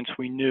target audience,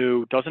 we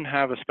knew, doesn't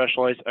have a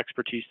specialized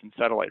expertise in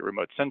satellite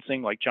remote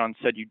sensing. Like John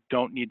said, you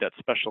don't need that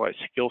specialized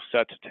skill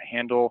set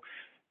to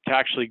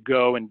actually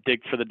go and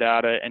dig for the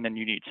data, and then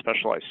you need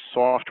specialized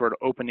software to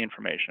open the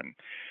information.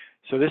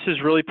 So this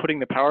is really putting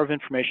the power of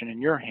information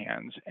in your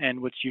hands.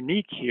 And what's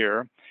unique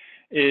here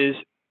is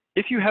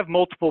if you have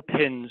multiple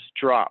pins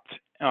dropped,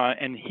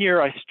 and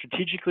here I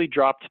strategically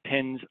dropped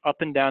pins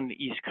up and down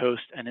the East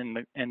Coast and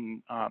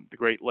in the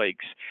Great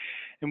Lakes.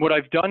 And what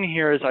I've done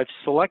here is I've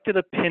selected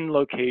a pin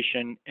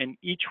location in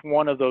each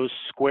one of those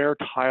square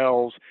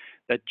tiles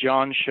that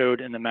John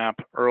showed in the map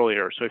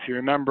earlier. So if you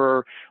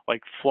remember,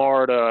 like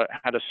Florida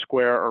had a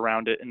square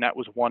around it, and that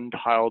was one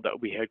tile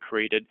that we had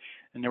created.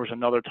 And there was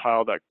another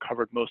tile that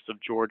covered most of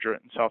Georgia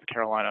and South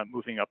Carolina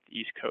moving up the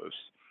East Coast.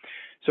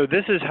 So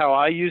this is how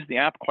I use the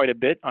app quite a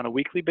bit on a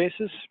weekly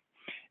basis.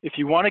 If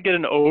you want to get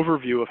an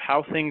overview of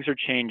how things are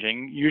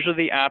changing, usually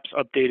the app's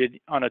updated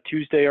on a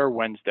Tuesday or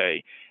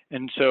Wednesday.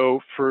 And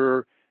so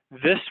for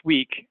this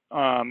week,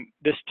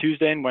 this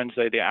Tuesday and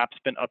Wednesday, the app's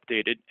been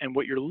updated. And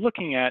what you're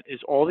looking at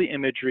is all the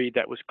imagery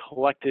that was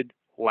collected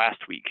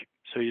last week.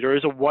 So there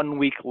is a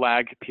 1-week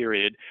lag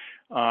period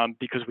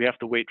because we have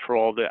to wait for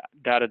all the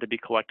data to be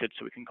collected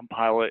so we can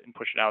compile it and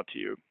push it out to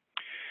you.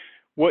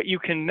 What you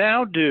can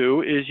now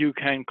do is you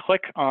can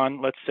click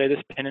on, let's say,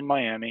 this pin in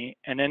Miami,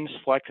 and then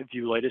select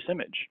View Latest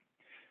Image.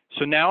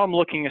 So now I'm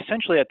looking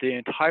essentially at the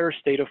entire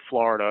state of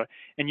Florida,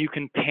 and you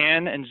can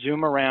pan and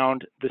zoom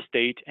around the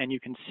state, and you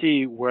can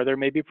see where there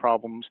may be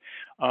problems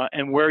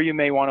and where you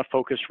may want to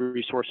focus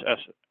resource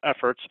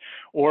efforts,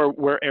 or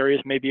where areas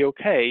may be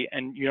okay,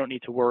 and you don't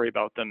need to worry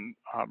about them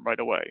right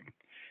away.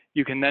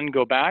 You can then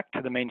go back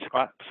to the main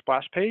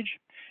splash page,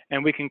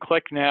 and we can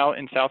click now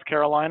in South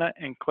Carolina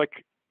and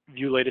click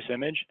View Latest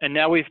Image, and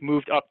now we've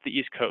moved up the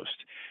East Coast.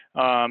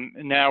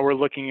 Now we're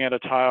looking at a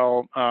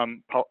tile,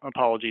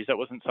 apologies, that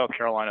wasn't South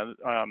Carolina,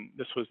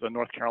 this was the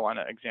North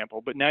Carolina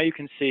example, but now you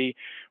can see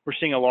we're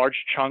seeing a large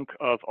chunk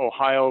of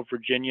Ohio,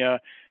 Virginia,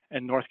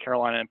 and North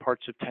Carolina, and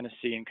parts of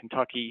Tennessee and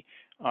Kentucky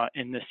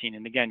in this scene.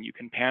 And again, you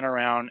can pan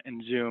around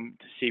and zoom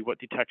to see what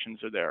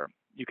detections are there.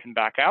 You can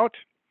back out,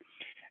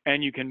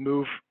 and you can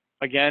move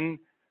again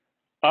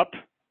up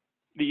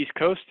the East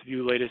Coast,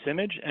 View Latest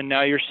Image, and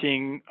now you're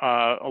seeing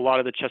a lot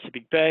of the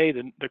Chesapeake Bay,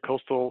 the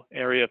coastal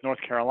area of North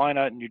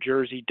Carolina, New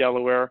Jersey,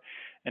 Delaware,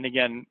 and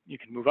again, you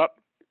can move up,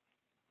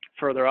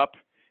 further up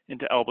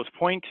into Elba's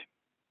Point,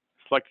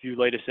 select View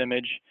Latest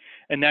Image,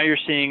 and now you're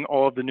seeing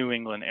all of the New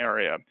England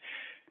area.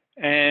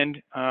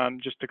 And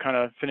just to kind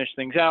of finish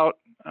things out,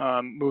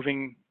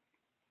 moving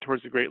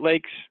towards the Great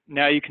Lakes,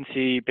 now you can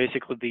see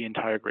basically the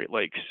entire Great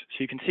Lakes. So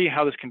you can see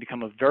how this can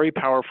become a very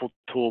powerful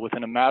tool.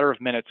 Within a matter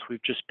of minutes,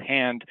 we've just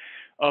panned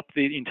up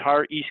the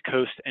entire East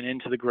Coast and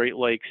into the Great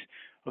Lakes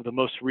of the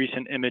most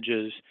recent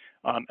images,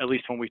 at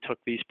least when we took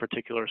these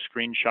particular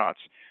screenshots,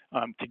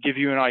 to give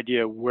you an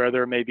idea where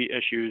there may be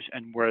issues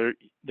and where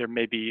there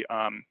may be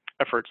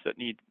efforts that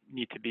need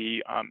to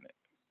be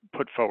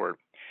put forward.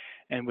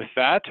 And with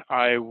that,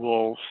 I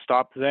will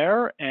stop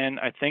there, and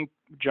I think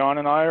John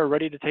and I are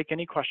ready to take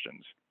any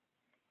questions.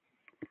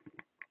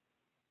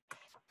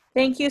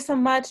 Thank you so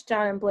much,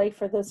 John and Blake,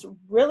 for this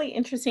really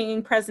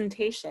interesting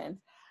presentation.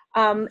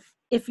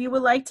 If you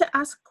would like to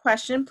ask a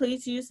question,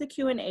 please use the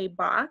Q&A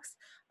box.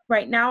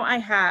 Right now I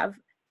have,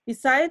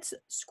 besides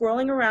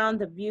scrolling around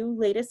the View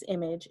Latest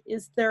Image,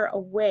 is there a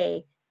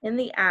way in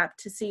the app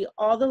to see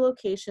all the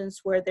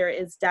locations where there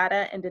is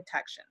data and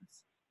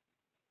detections?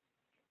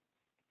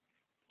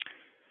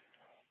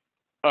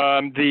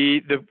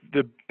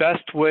 The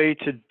best way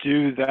to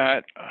do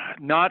that,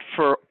 not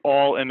for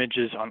all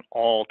images on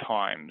all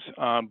times,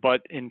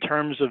 but in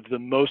terms of the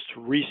most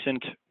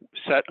recent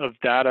set of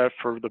data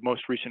for the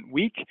most recent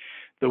week,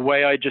 the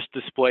way I just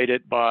displayed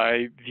it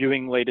by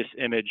viewing latest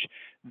image,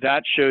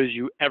 that shows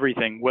you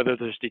everything, whether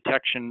there's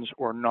detections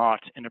or not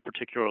in a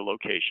particular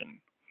location.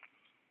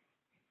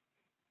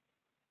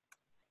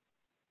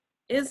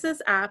 Is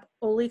this app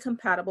only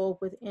compatible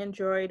with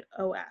Android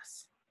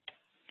OS?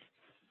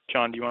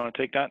 John, do you want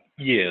to take that?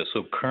 Yeah,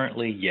 so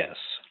currently, yes.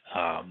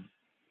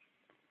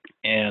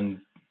 And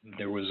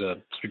there was a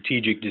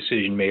strategic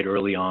decision made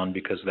early on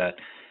because that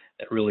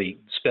really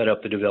sped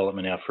up the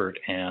development effort,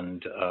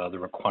 and the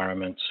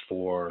requirements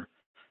for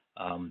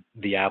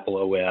the Apple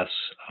OS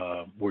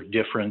were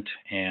different.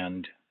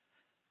 And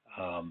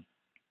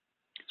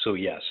so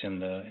yes, in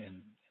the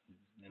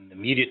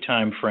immediate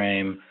time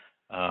frame,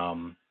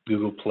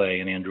 Google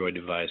Play and Android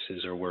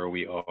devices are where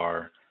we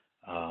are.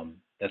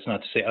 That's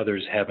not to say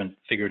others haven't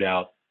figured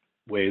out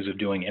ways of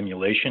doing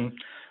emulation.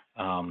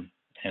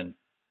 And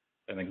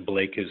I think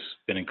Blake has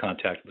been in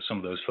contact with some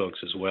of those folks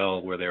as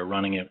well, where they're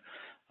running it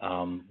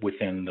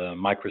within the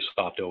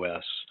Microsoft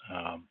OS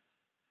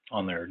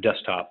on their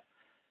desktop.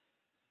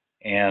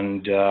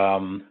 And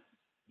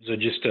so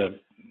just to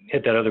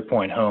hit that other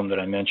point home that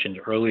I mentioned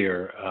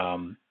earlier,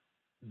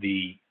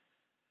 the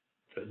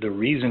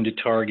reason to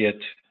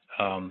target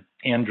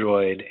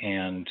Android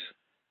and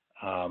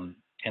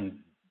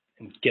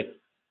get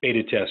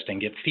beta test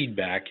and get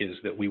feedback is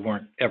that we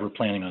weren't ever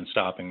planning on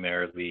stopping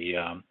there. The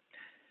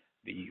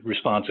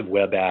responsive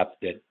web app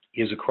that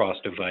is across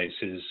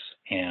devices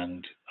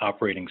and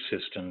operating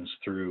systems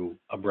through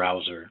a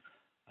browser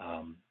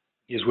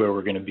is where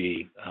we're going to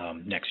be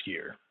next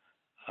year.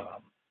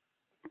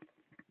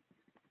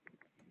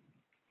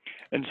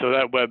 And so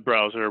that web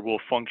browser will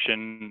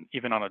function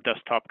even on a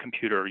desktop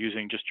computer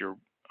using just your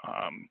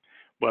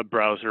web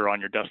browser on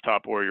your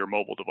desktop or your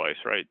mobile device,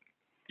 right?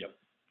 Yep.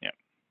 Yeah.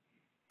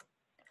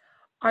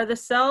 Are the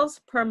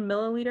cells per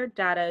milliliter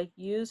data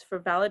used for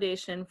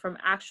validation from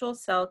actual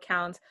cell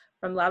counts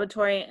from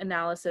laboratory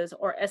analysis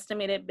or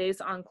estimated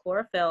based on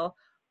chlorophyll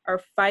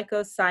or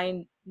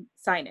phycocyanin?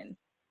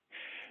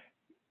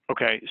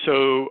 Okay,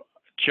 so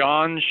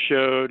John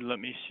showed, let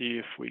me see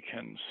if we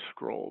can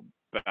scroll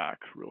back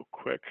real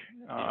quick.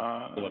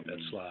 Pull up that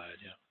slide,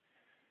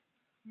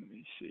 yeah. Let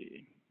me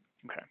see.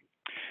 Okay.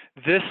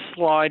 This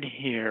slide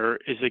here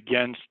is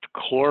against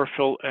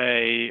chlorophyll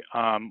A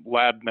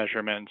lab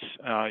measurements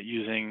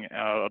using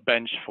a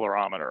bench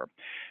fluorometer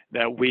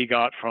that we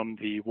got from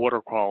the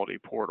water quality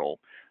portal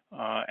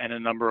and a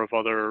number of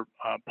other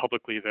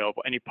publicly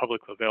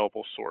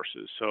available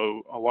sources.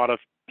 So a lot of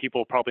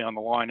people probably on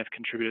the line have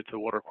contributed to the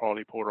water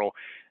quality portal,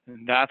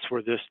 and that's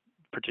where this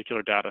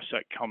particular data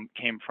set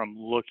came from,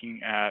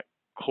 looking at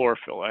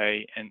chlorophyll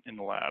A in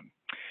the lab.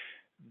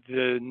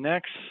 The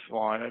next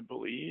slide, I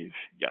believe,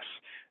 yes.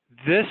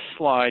 This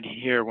slide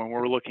here, when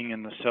we're looking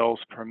in the cells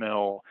per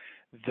mil,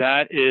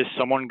 that is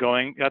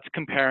that's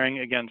comparing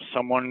against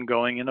someone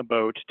going in a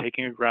boat,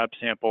 taking a grab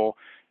sample,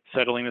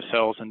 settling the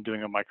cells, and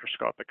doing a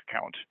microscopic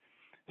count.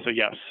 So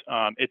yes,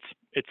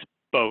 it's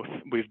both.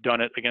 We've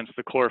done it against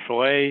the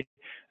chlorophyll A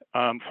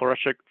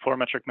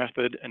fluorometric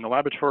method in the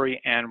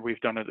laboratory, and we've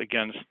done it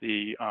against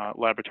the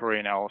laboratory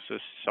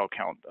analysis cell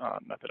count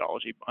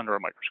methodology under a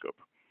microscope.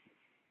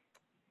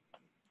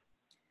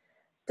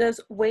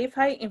 Does wave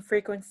height and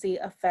frequency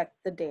affect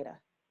the data?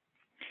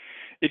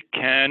 It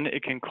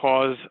can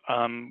cause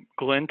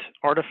glint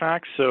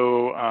artifacts.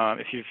 So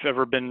if you've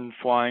ever been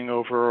flying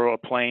over a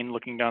plane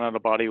looking down at a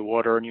body of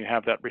water and you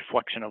have that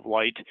reflection of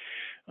light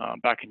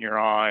back in your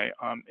eye,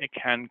 it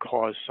can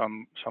cause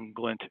some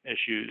glint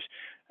issues.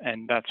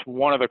 And that's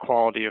one of the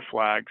quality of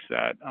flags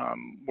that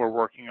we're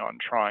working on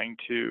trying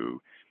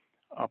to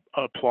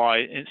apply.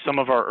 In some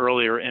of our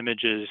earlier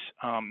images,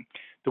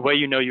 the way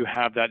you know you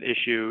have that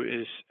issue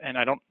is, and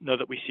I don't know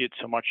that we see it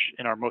so much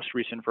in our most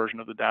recent version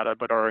of the data,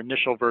 but our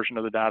initial version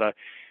of the data,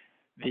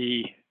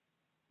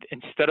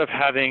 instead of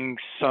having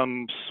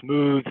some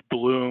smooth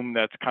bloom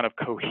that's kind of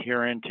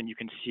coherent and you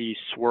can see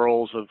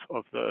swirls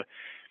of the,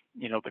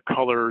 the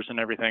colors and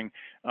everything,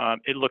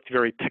 it looked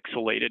very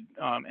pixelated,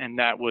 and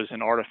that was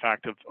an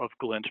artifact of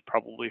glint,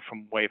 probably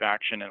from wave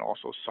action and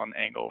also sun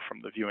angle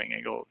from the viewing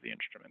angle of the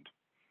instrument.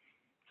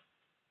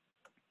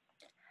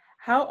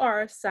 How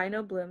are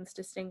cyanoblooms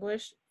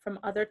distinguished from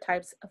other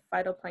types of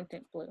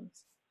phytoplankton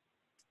blooms?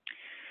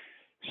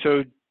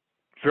 So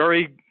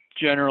very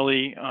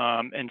generally,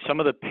 in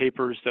some of the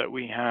papers that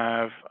we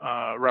have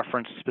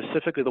referenced,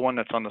 specifically the one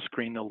that's on the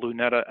screen, the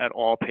Lunetta et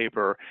al.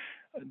 Paper,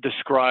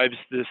 describes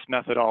this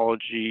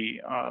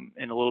methodology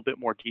in a little bit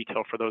more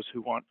detail for those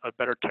who want a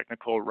better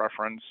technical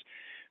reference.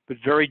 But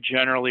very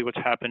generally, what's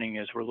happening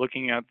is we're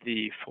looking at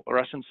the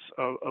fluorescence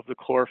of the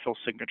chlorophyll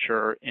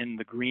signature in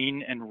the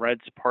green and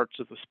reds parts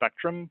of the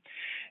spectrum,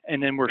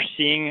 and then we're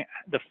seeing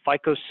the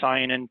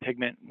phycocyanin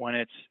pigment when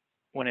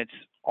it's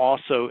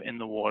also in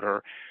the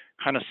water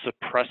kind of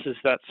suppresses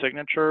that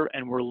signature,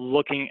 and we're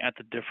looking at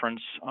the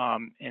difference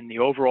in the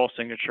overall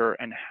signature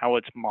and how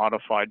it's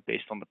modified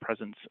based on the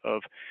presence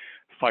of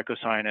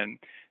phycocyanin.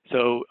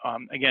 So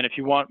again, if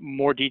you want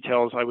more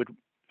details, I would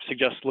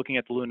suggest looking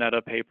at the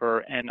Lunetta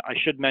paper. And I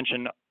should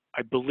mention,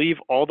 I believe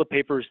all the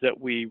papers that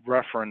we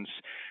reference,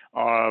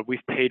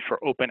 we've paid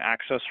for open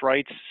access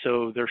rights,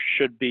 so there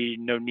should be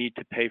no need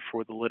to pay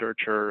for the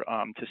literature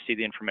to see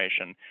the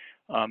information.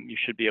 You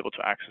should be able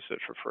to access it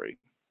for free.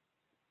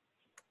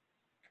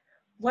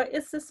 What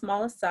is the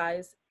smallest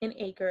size in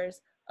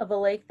acres of a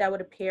lake that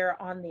would appear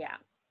on the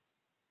app?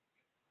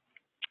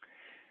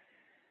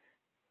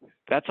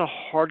 That's a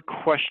hard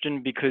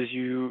question because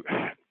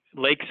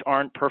lakes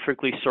aren't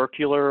perfectly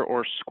circular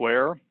or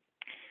square.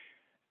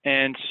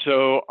 And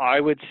so I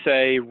would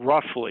say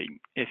roughly,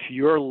 if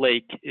your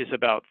lake is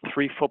about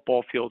 3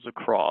 football fields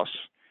across,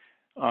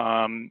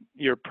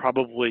 you're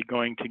probably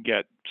going to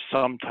get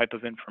some type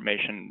of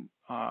information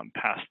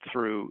passed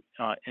through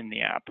in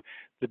the app.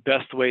 The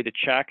best way to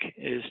check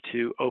is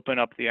to open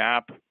up the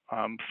app,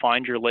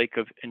 find your lake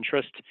of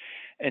interest,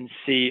 and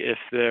see if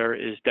there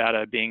is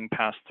data being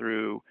passed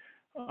through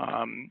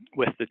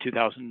with the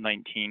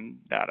 2019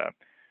 data.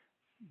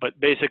 But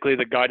basically,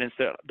 the guidance,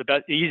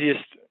 the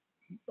easiest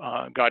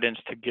guidance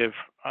to give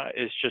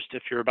is just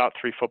if you're about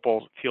 3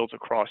 football fields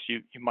across,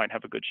 you might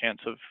have a good chance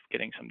of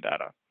getting some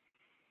data.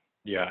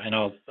 Yeah, and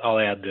I'll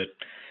add that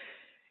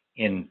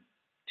in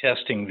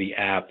testing the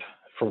app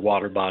for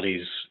water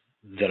bodies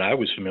that I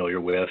was familiar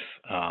with,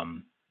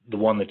 the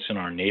one that's in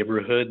our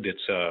neighborhood,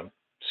 that's a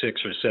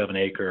 6 or 7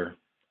 acre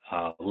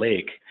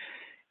lake,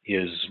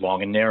 is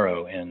long and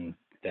narrow, and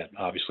that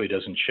obviously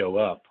doesn't show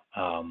up.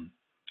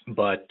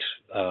 But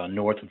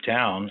north of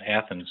town,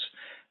 Athens,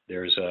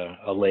 there's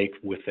a lake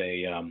with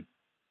a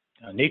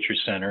nature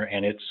center,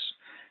 and it's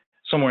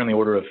somewhere in the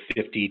order of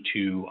 50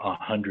 to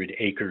 100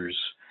 acres.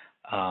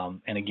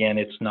 And again,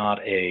 it's not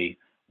a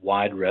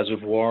wide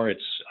reservoir. It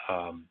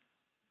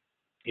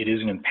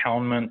is an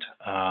impoundment,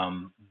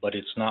 but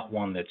it's not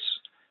one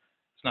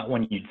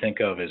you'd think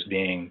of as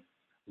being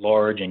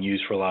large and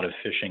used for a lot of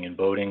fishing and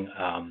boating.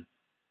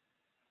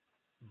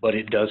 But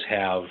it does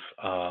have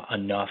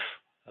enough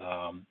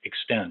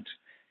extent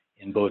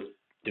in both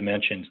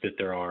dimensions that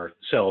there are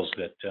cells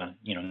that,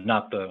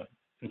 not the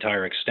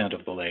entire extent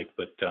of the lake,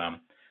 but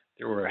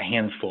there were a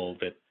handful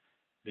that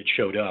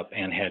showed up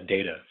and had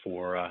data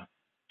for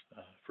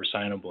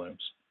cyanoblooms.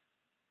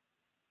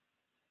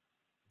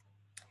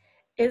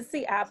 Is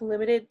the app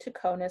limited to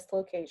CONUS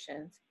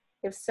locations?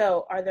 If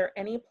so, are there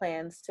any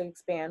plans to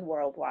expand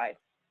worldwide?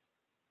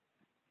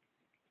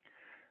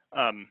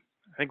 I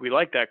think we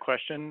like that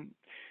question.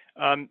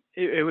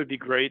 It would be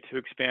great to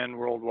expand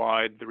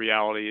worldwide. The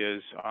reality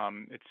is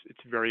it's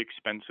very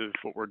expensive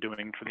what we're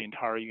doing for the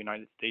entire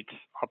United States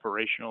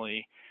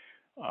operationally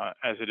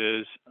as it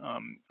is.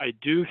 I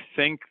do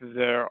think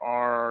there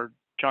are,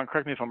 John,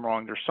 correct me if I'm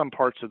wrong, there's some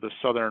parts of the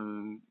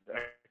southern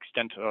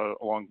extent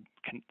along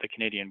the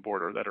Canadian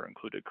border that are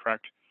included,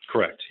 correct?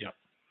 Correct, yeah.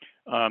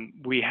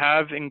 We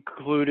have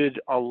included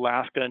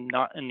Alaska,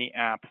 not in the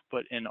app,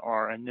 but in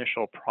our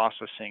initial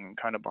processing,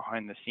 kind of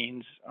behind the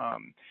scenes.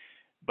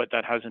 But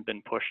that hasn't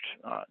been pushed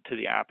to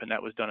the app, and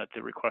that was done at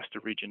the request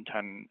of Region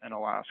 10 in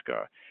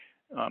Alaska.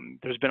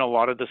 There's been a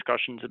lot of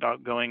discussions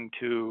about going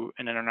to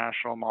an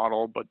international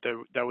model, but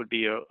that would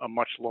be a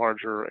much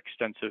larger,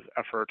 extensive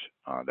effort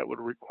that would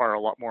require a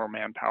lot more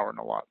manpower and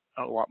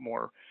a lot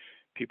more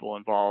people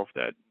involved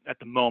that at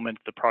the moment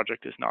the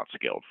project is not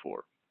scaled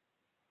for.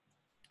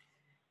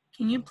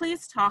 Can you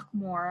please talk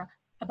more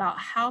about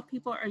how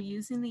people are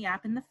using the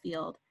app in the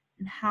field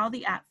and how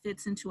the app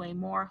fits into a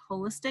more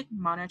holistic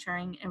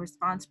monitoring and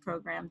response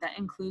program that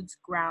includes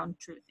ground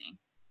truthing?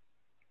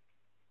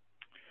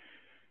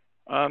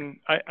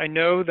 I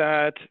know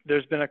that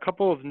there's been a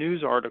couple of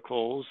news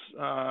articles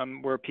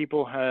where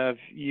people have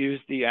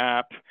used the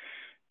app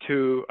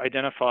to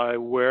identify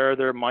where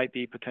there might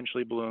be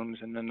potentially blooms,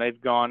 and then they've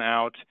gone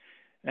out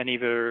and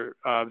either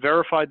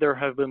verified there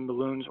have been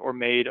balloons or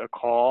made a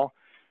call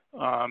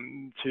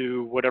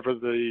to whatever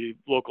the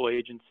local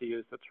agency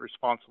is that's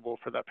responsible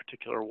for that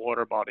particular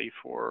water body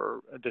for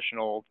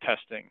additional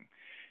testing.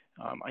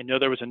 I know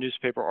there was a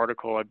newspaper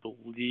article, I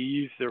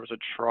believe there was a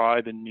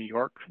tribe in New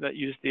York that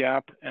used the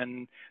app,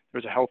 and there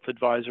was a health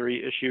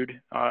advisory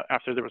issued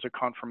after there was a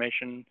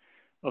confirmation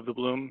of the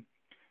bloom.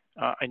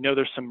 I know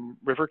there's some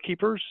river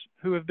keepers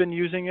who have been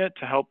using it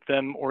to help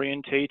them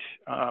orientate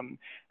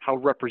how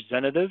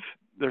representative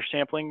their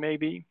sampling may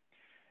be.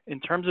 In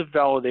terms of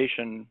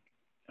validation,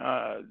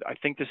 I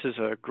think this is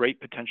a great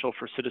potential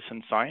for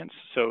citizen science.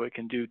 So it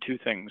can do two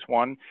things.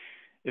 One,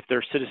 if there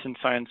are citizen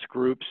science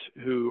groups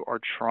who are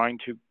trying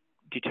to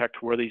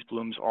detect where these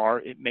blooms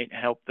are, it may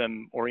help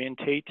them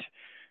orientate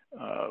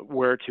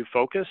where to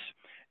focus.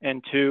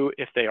 And two,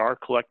 if they are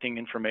collecting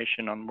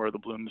information on where the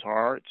blooms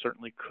are, it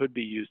certainly could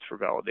be used for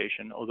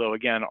validation. Although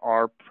again,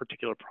 our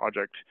particular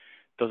project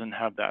doesn't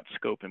have that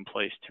scope in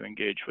place to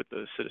engage with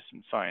the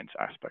citizen science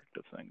aspect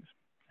of things.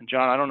 And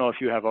John, I don't know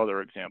if you have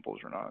other examples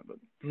or not. But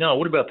no,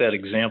 what about that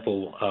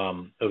example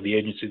of the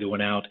agency that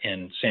went out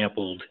and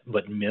sampled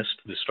but missed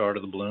the start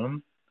of the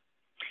bloom?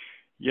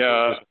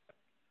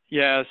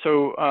 Yeah,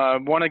 so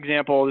one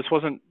example, this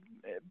wasn't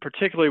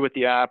particularly with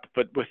the app,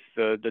 but with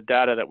the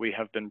data that we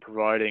have been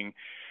providing.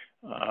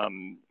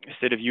 The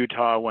state of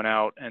Utah went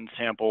out and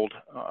sampled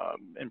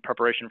in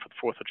preparation for the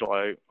 4th of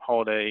July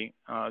holiday,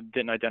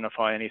 didn't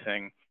identify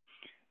anything.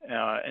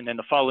 And then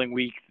the following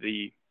week,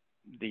 the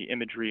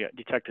imagery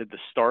detected the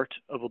start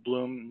of a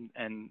bloom,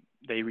 and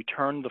they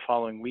returned the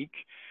following week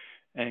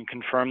and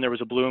confirmed there was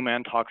a bloom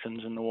and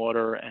toxins in the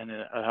water, and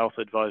a health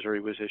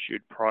advisory was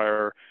issued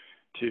prior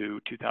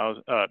to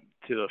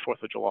the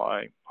 4th of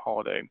July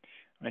holiday.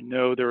 I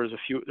know there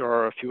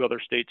are a few other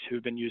states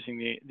who've been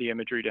using the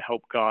imagery to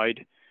help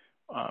guide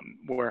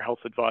where health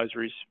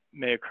advisories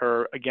may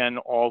occur, again,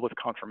 all with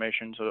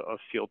confirmations of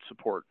field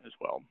support as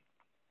well.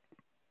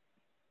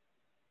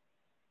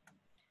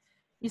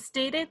 You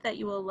stated that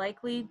you will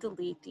likely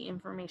delete the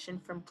information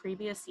from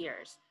previous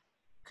years.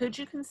 Could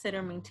you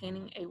consider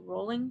maintaining a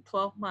rolling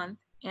 12-month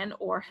and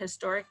or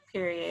historic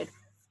period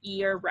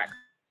year record?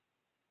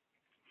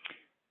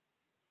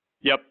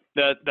 Yep,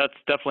 that's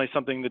definitely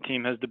something the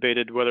team has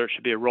debated, whether it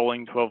should be a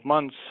rolling 12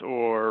 months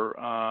or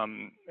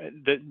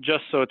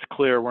just so it's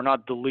clear, we're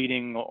not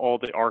deleting all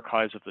the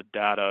archives of the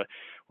data.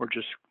 We're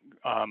just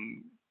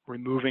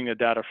removing the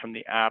data from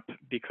the app,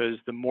 because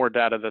the more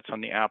data that's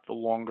on the app, the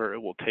longer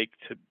it will take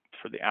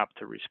for the app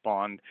to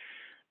respond.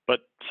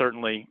 But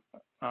certainly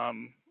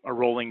a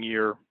rolling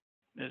year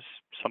is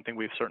something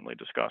we've certainly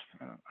discussed.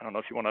 I don't know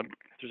if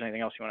there's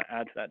anything else you want to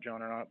add to that,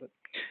 John, or not. But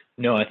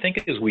no, I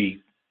think as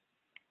we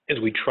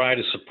try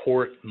to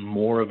support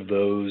more of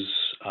those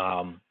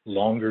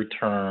longer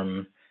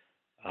term,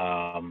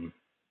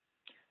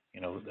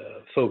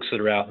 the folks that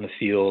are out in the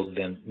field,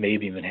 then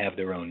maybe even have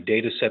their own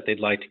data set they'd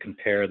like to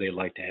compare. They'd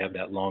like to have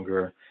that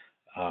longer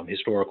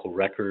historical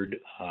record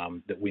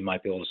that we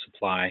might be able to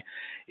supply.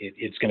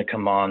 It's going to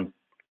come on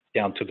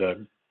down to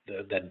the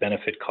that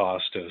benefit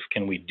cost of,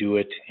 can we do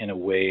it in a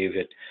way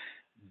that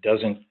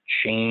doesn't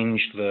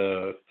change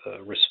the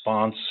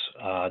response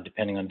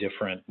depending on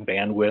different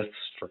bandwidths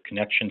for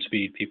connection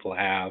speed people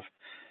have.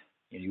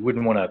 You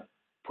wouldn't want to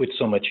put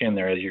so much in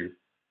there, as you're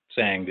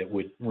saying, that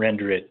would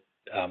render it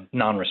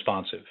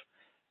non-responsive.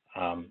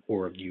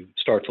 Or you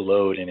start to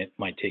load and it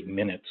might take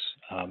minutes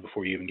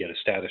before you even get a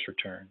status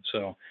return.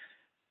 So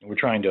we're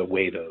trying to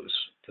weigh those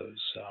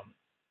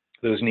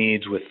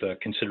needs with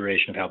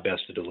consideration of how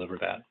best to deliver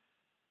that.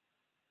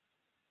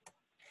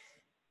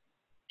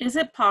 Is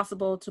it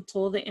possible to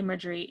pull the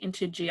imagery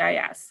into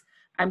GIS?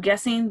 I'm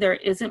guessing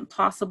it isn't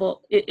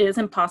possible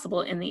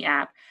in the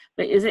app,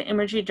 but is it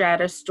imagery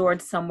data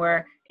stored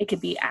somewhere it could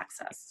be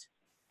accessed?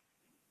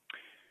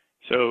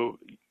 So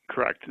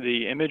correct.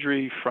 The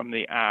imagery from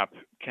the app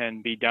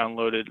can be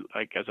downloaded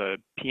like as a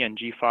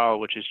PNG file,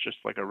 which is just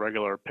like a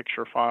regular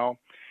picture file.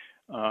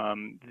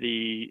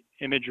 The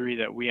imagery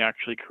that we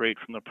actually create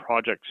from the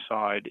project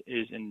side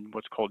is in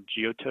what's called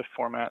GeoTIFF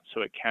format,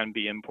 so it can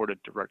be imported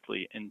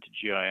directly into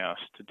GIS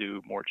to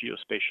do more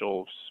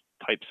geospatial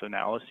types of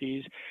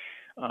analyses.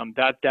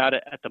 That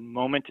data at the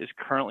moment is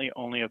currently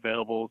only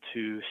available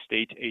to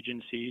state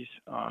agencies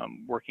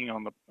working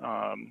on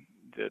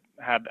the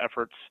HAB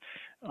efforts.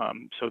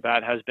 So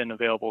that has been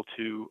available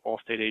to all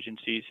state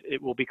agencies.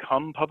 It will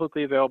become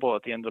publicly available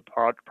at the end of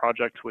the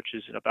project, which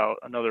is about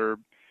another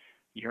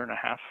year and a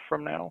half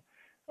from now.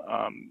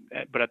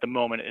 But at the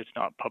moment, it's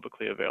not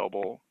publicly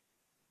available.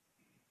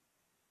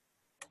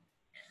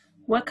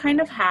 What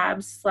kind of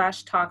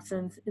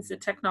HABs/toxins is the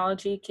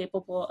technology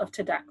capable of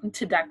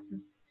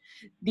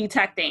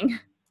detecting?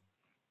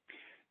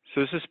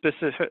 So this is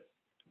specific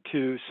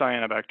to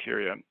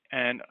cyanobacteria,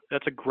 and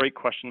that's a great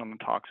question on the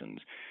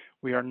toxins.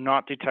 We are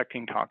not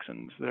detecting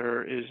toxins.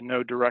 There is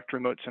no direct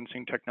remote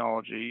sensing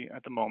technology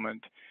at the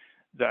moment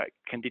that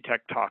can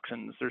detect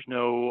toxins. There's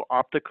no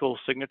optical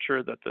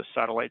signature that the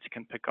satellites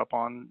can pick up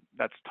on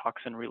that's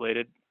toxin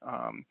related.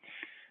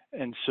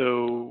 And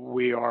so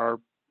we are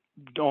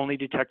only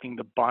detecting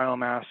the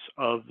biomass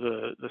of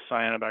the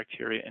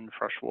cyanobacteria in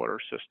freshwater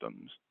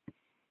systems.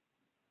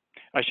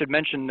 I should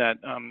mention that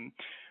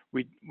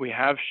we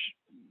have,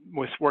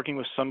 with working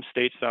with some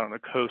states out on the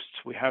coasts,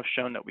 we have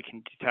shown that we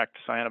can detect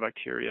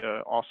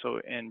cyanobacteria also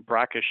in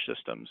brackish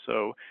systems.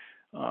 So,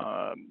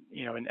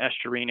 you know, in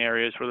estuarine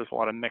areas where there's a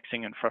lot of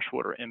mixing and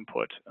freshwater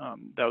input,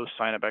 those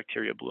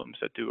cyanobacteria blooms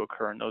that do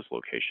occur in those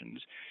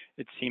locations,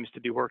 it seems to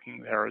be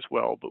working there as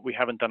well, but we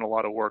haven't done a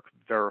lot of work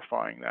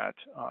verifying that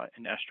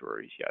in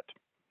estuaries yet.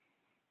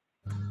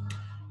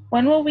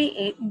 When will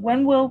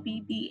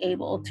we be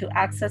able to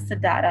access the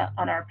data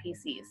on our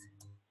PCs?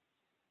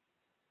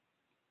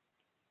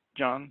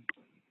 John?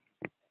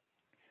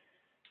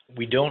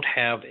 We don't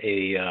have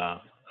a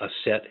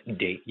set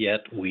date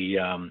yet. We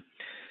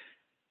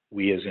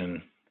as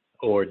in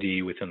ORD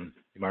within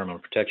the Environmental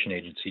Protection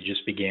Agency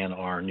just began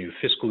our new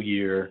fiscal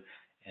year,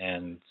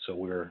 and so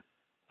we're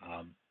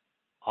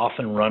off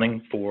and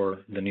running for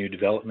the new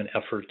development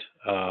effort.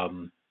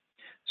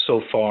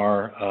 So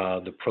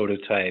far, the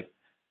prototype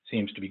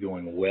seems to be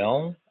going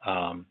well.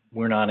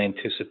 We're not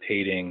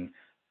anticipating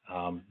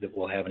that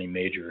we'll have any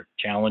major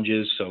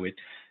challenges, so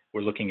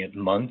we're looking at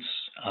months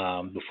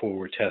before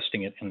we're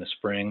testing it in the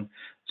spring.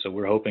 So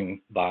we're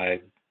hoping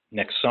by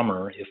next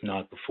summer, if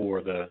not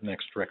before the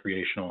next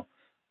recreational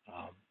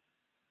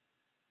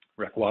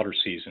rec water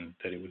season,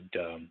 that it would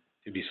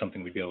it'd be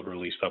something we'd be able to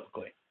release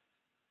publicly.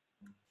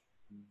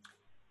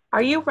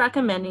 Are you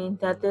recommending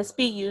that this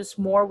be used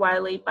more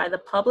widely by the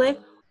public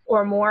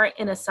or more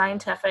in a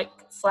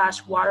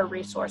scientific/water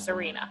resource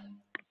arena?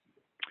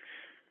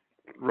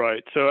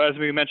 Right. So as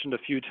we mentioned a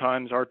few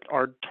times,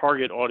 our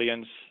target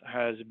audience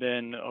has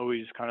been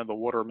always kind of the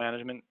water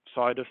management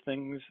side of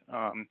things.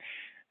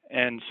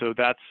 And so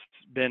that's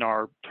been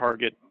our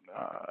target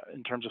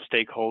in terms of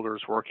stakeholders,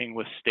 working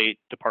with state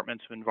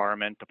departments of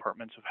environment,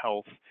 departments of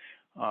health,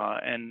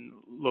 and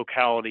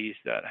localities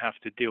that have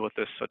to deal with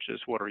this, such as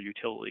water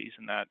utilities,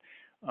 and that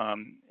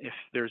if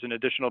there's an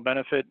additional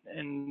benefit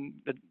in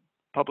the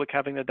public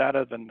having the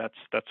data, then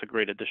that's a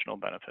great additional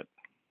benefit.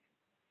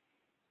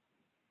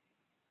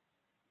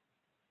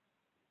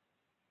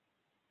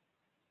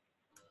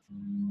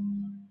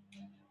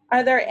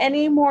 Are there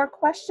any more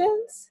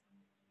questions?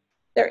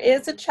 There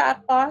is a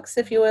chat box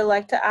if you would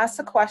like to ask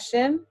a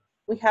question.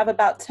 We have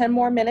about 10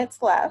 more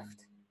minutes left.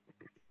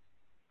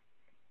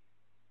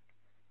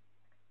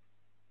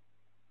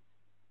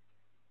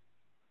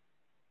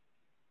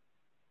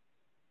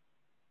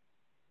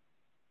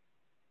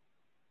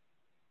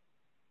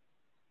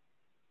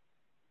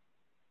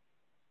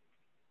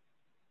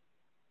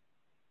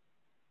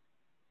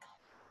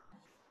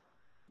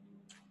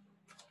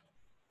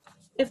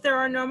 If there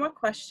are no more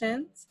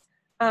questions,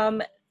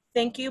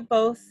 thank you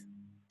both,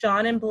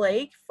 John and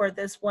Blake, for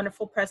this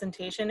wonderful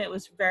presentation. It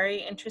was very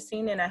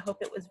interesting, and I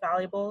hope it was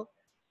valuable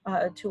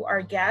to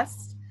our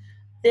guests.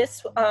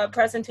 This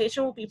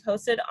presentation will be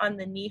posted on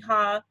the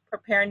NEHA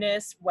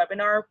Preparedness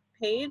webinar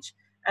page,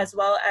 as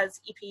well as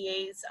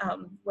EPA's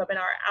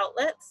webinar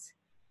outlets.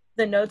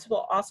 The notes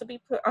will also be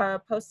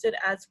posted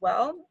as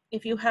well.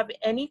 If you have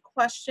any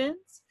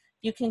questions,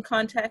 you can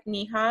contact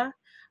Neha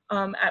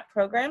at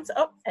programs.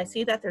 Oh, I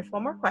see that there's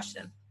one more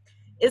question.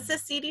 Is the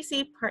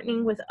CDC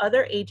partnering with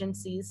other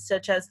agencies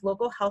such as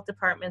local health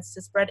departments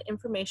to spread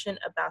information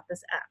about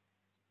this app?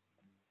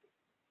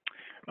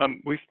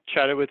 We've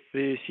chatted with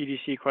the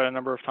CDC quite a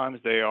number of times.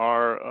 They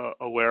are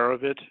aware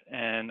of it,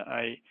 and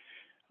I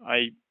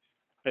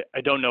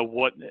don't know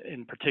what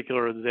in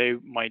particular they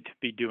might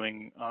be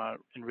doing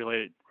in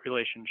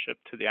relationship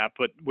to the app,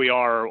 but we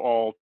are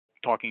all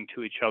talking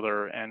to each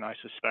other, and I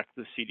suspect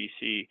the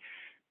CDC,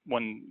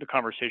 when the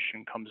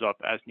conversation comes up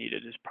as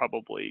needed, is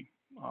probably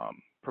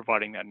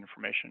providing that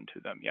information to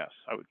them. Yes,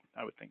 I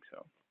would think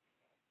so.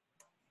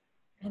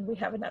 And we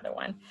have another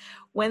one.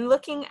 When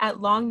looking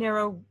at long,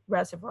 narrow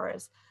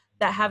reservoirs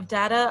that have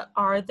data,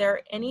 are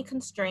there any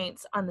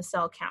constraints on the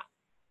cell count?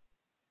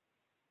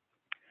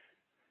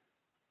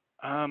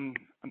 I'm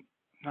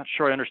not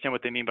sure I understand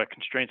what they mean by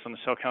constraints on the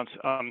cell counts.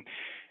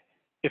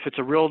 If it's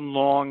a real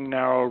long,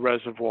 narrow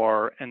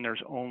reservoir and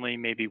there's only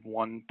maybe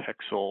 1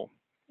 pixel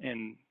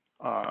in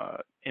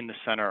the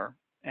center,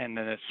 and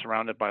then it's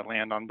surrounded by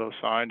land on both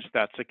sides,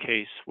 that's a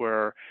case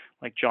where,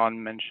 like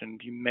John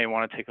mentioned, you may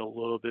want to take a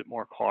little bit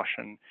more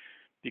caution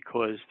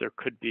because there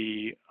could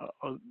be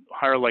a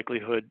higher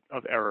likelihood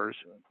of errors.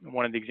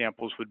 One of the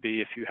examples would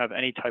be if you have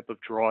any type of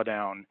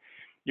drawdown,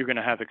 you're going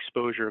to have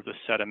exposure of the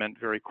sediment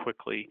very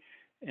quickly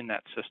in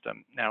that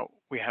system. Now,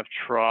 we have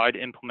tried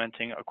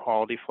implementing a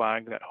quality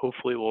flag that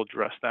hopefully will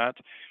address that,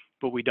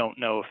 but we don't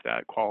know if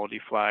that quality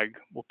flag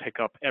will pick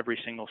up every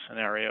single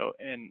scenario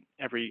in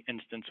every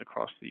instance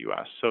across the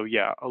US. So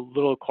yeah, a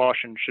little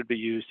caution should be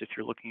used if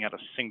you're looking at a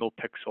single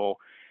pixel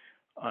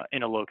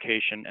in a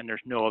location and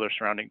there's no other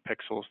surrounding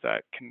pixels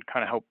that can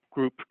kind of help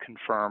group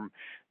confirm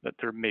that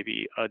there may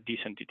be a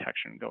decent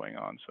detection going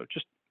on. So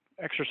just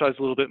exercise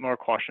a little bit more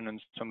caution in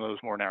some of those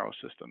more narrow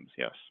systems,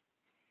 yes.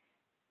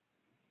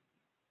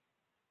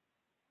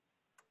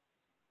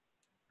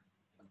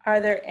 Are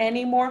there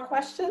any more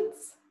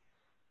questions?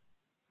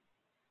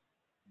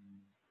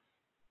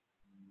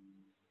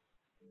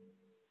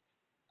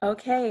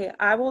 Okay,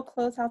 I will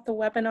close out the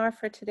webinar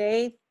for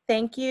today.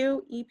 Thank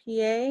you,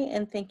 EPA,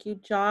 and thank you,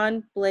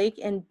 John, Blake,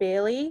 and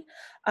Bailey.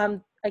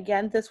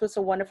 Again, this was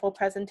a wonderful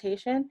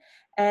presentation,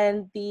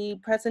 and the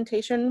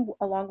presentation,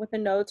 along with the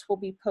notes, will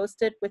be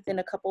posted within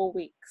a couple of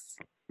weeks.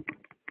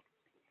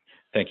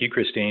 Thank you,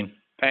 Christine.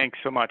 Thanks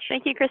so much.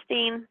 Thank you,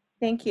 Christine.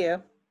 Thank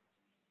you.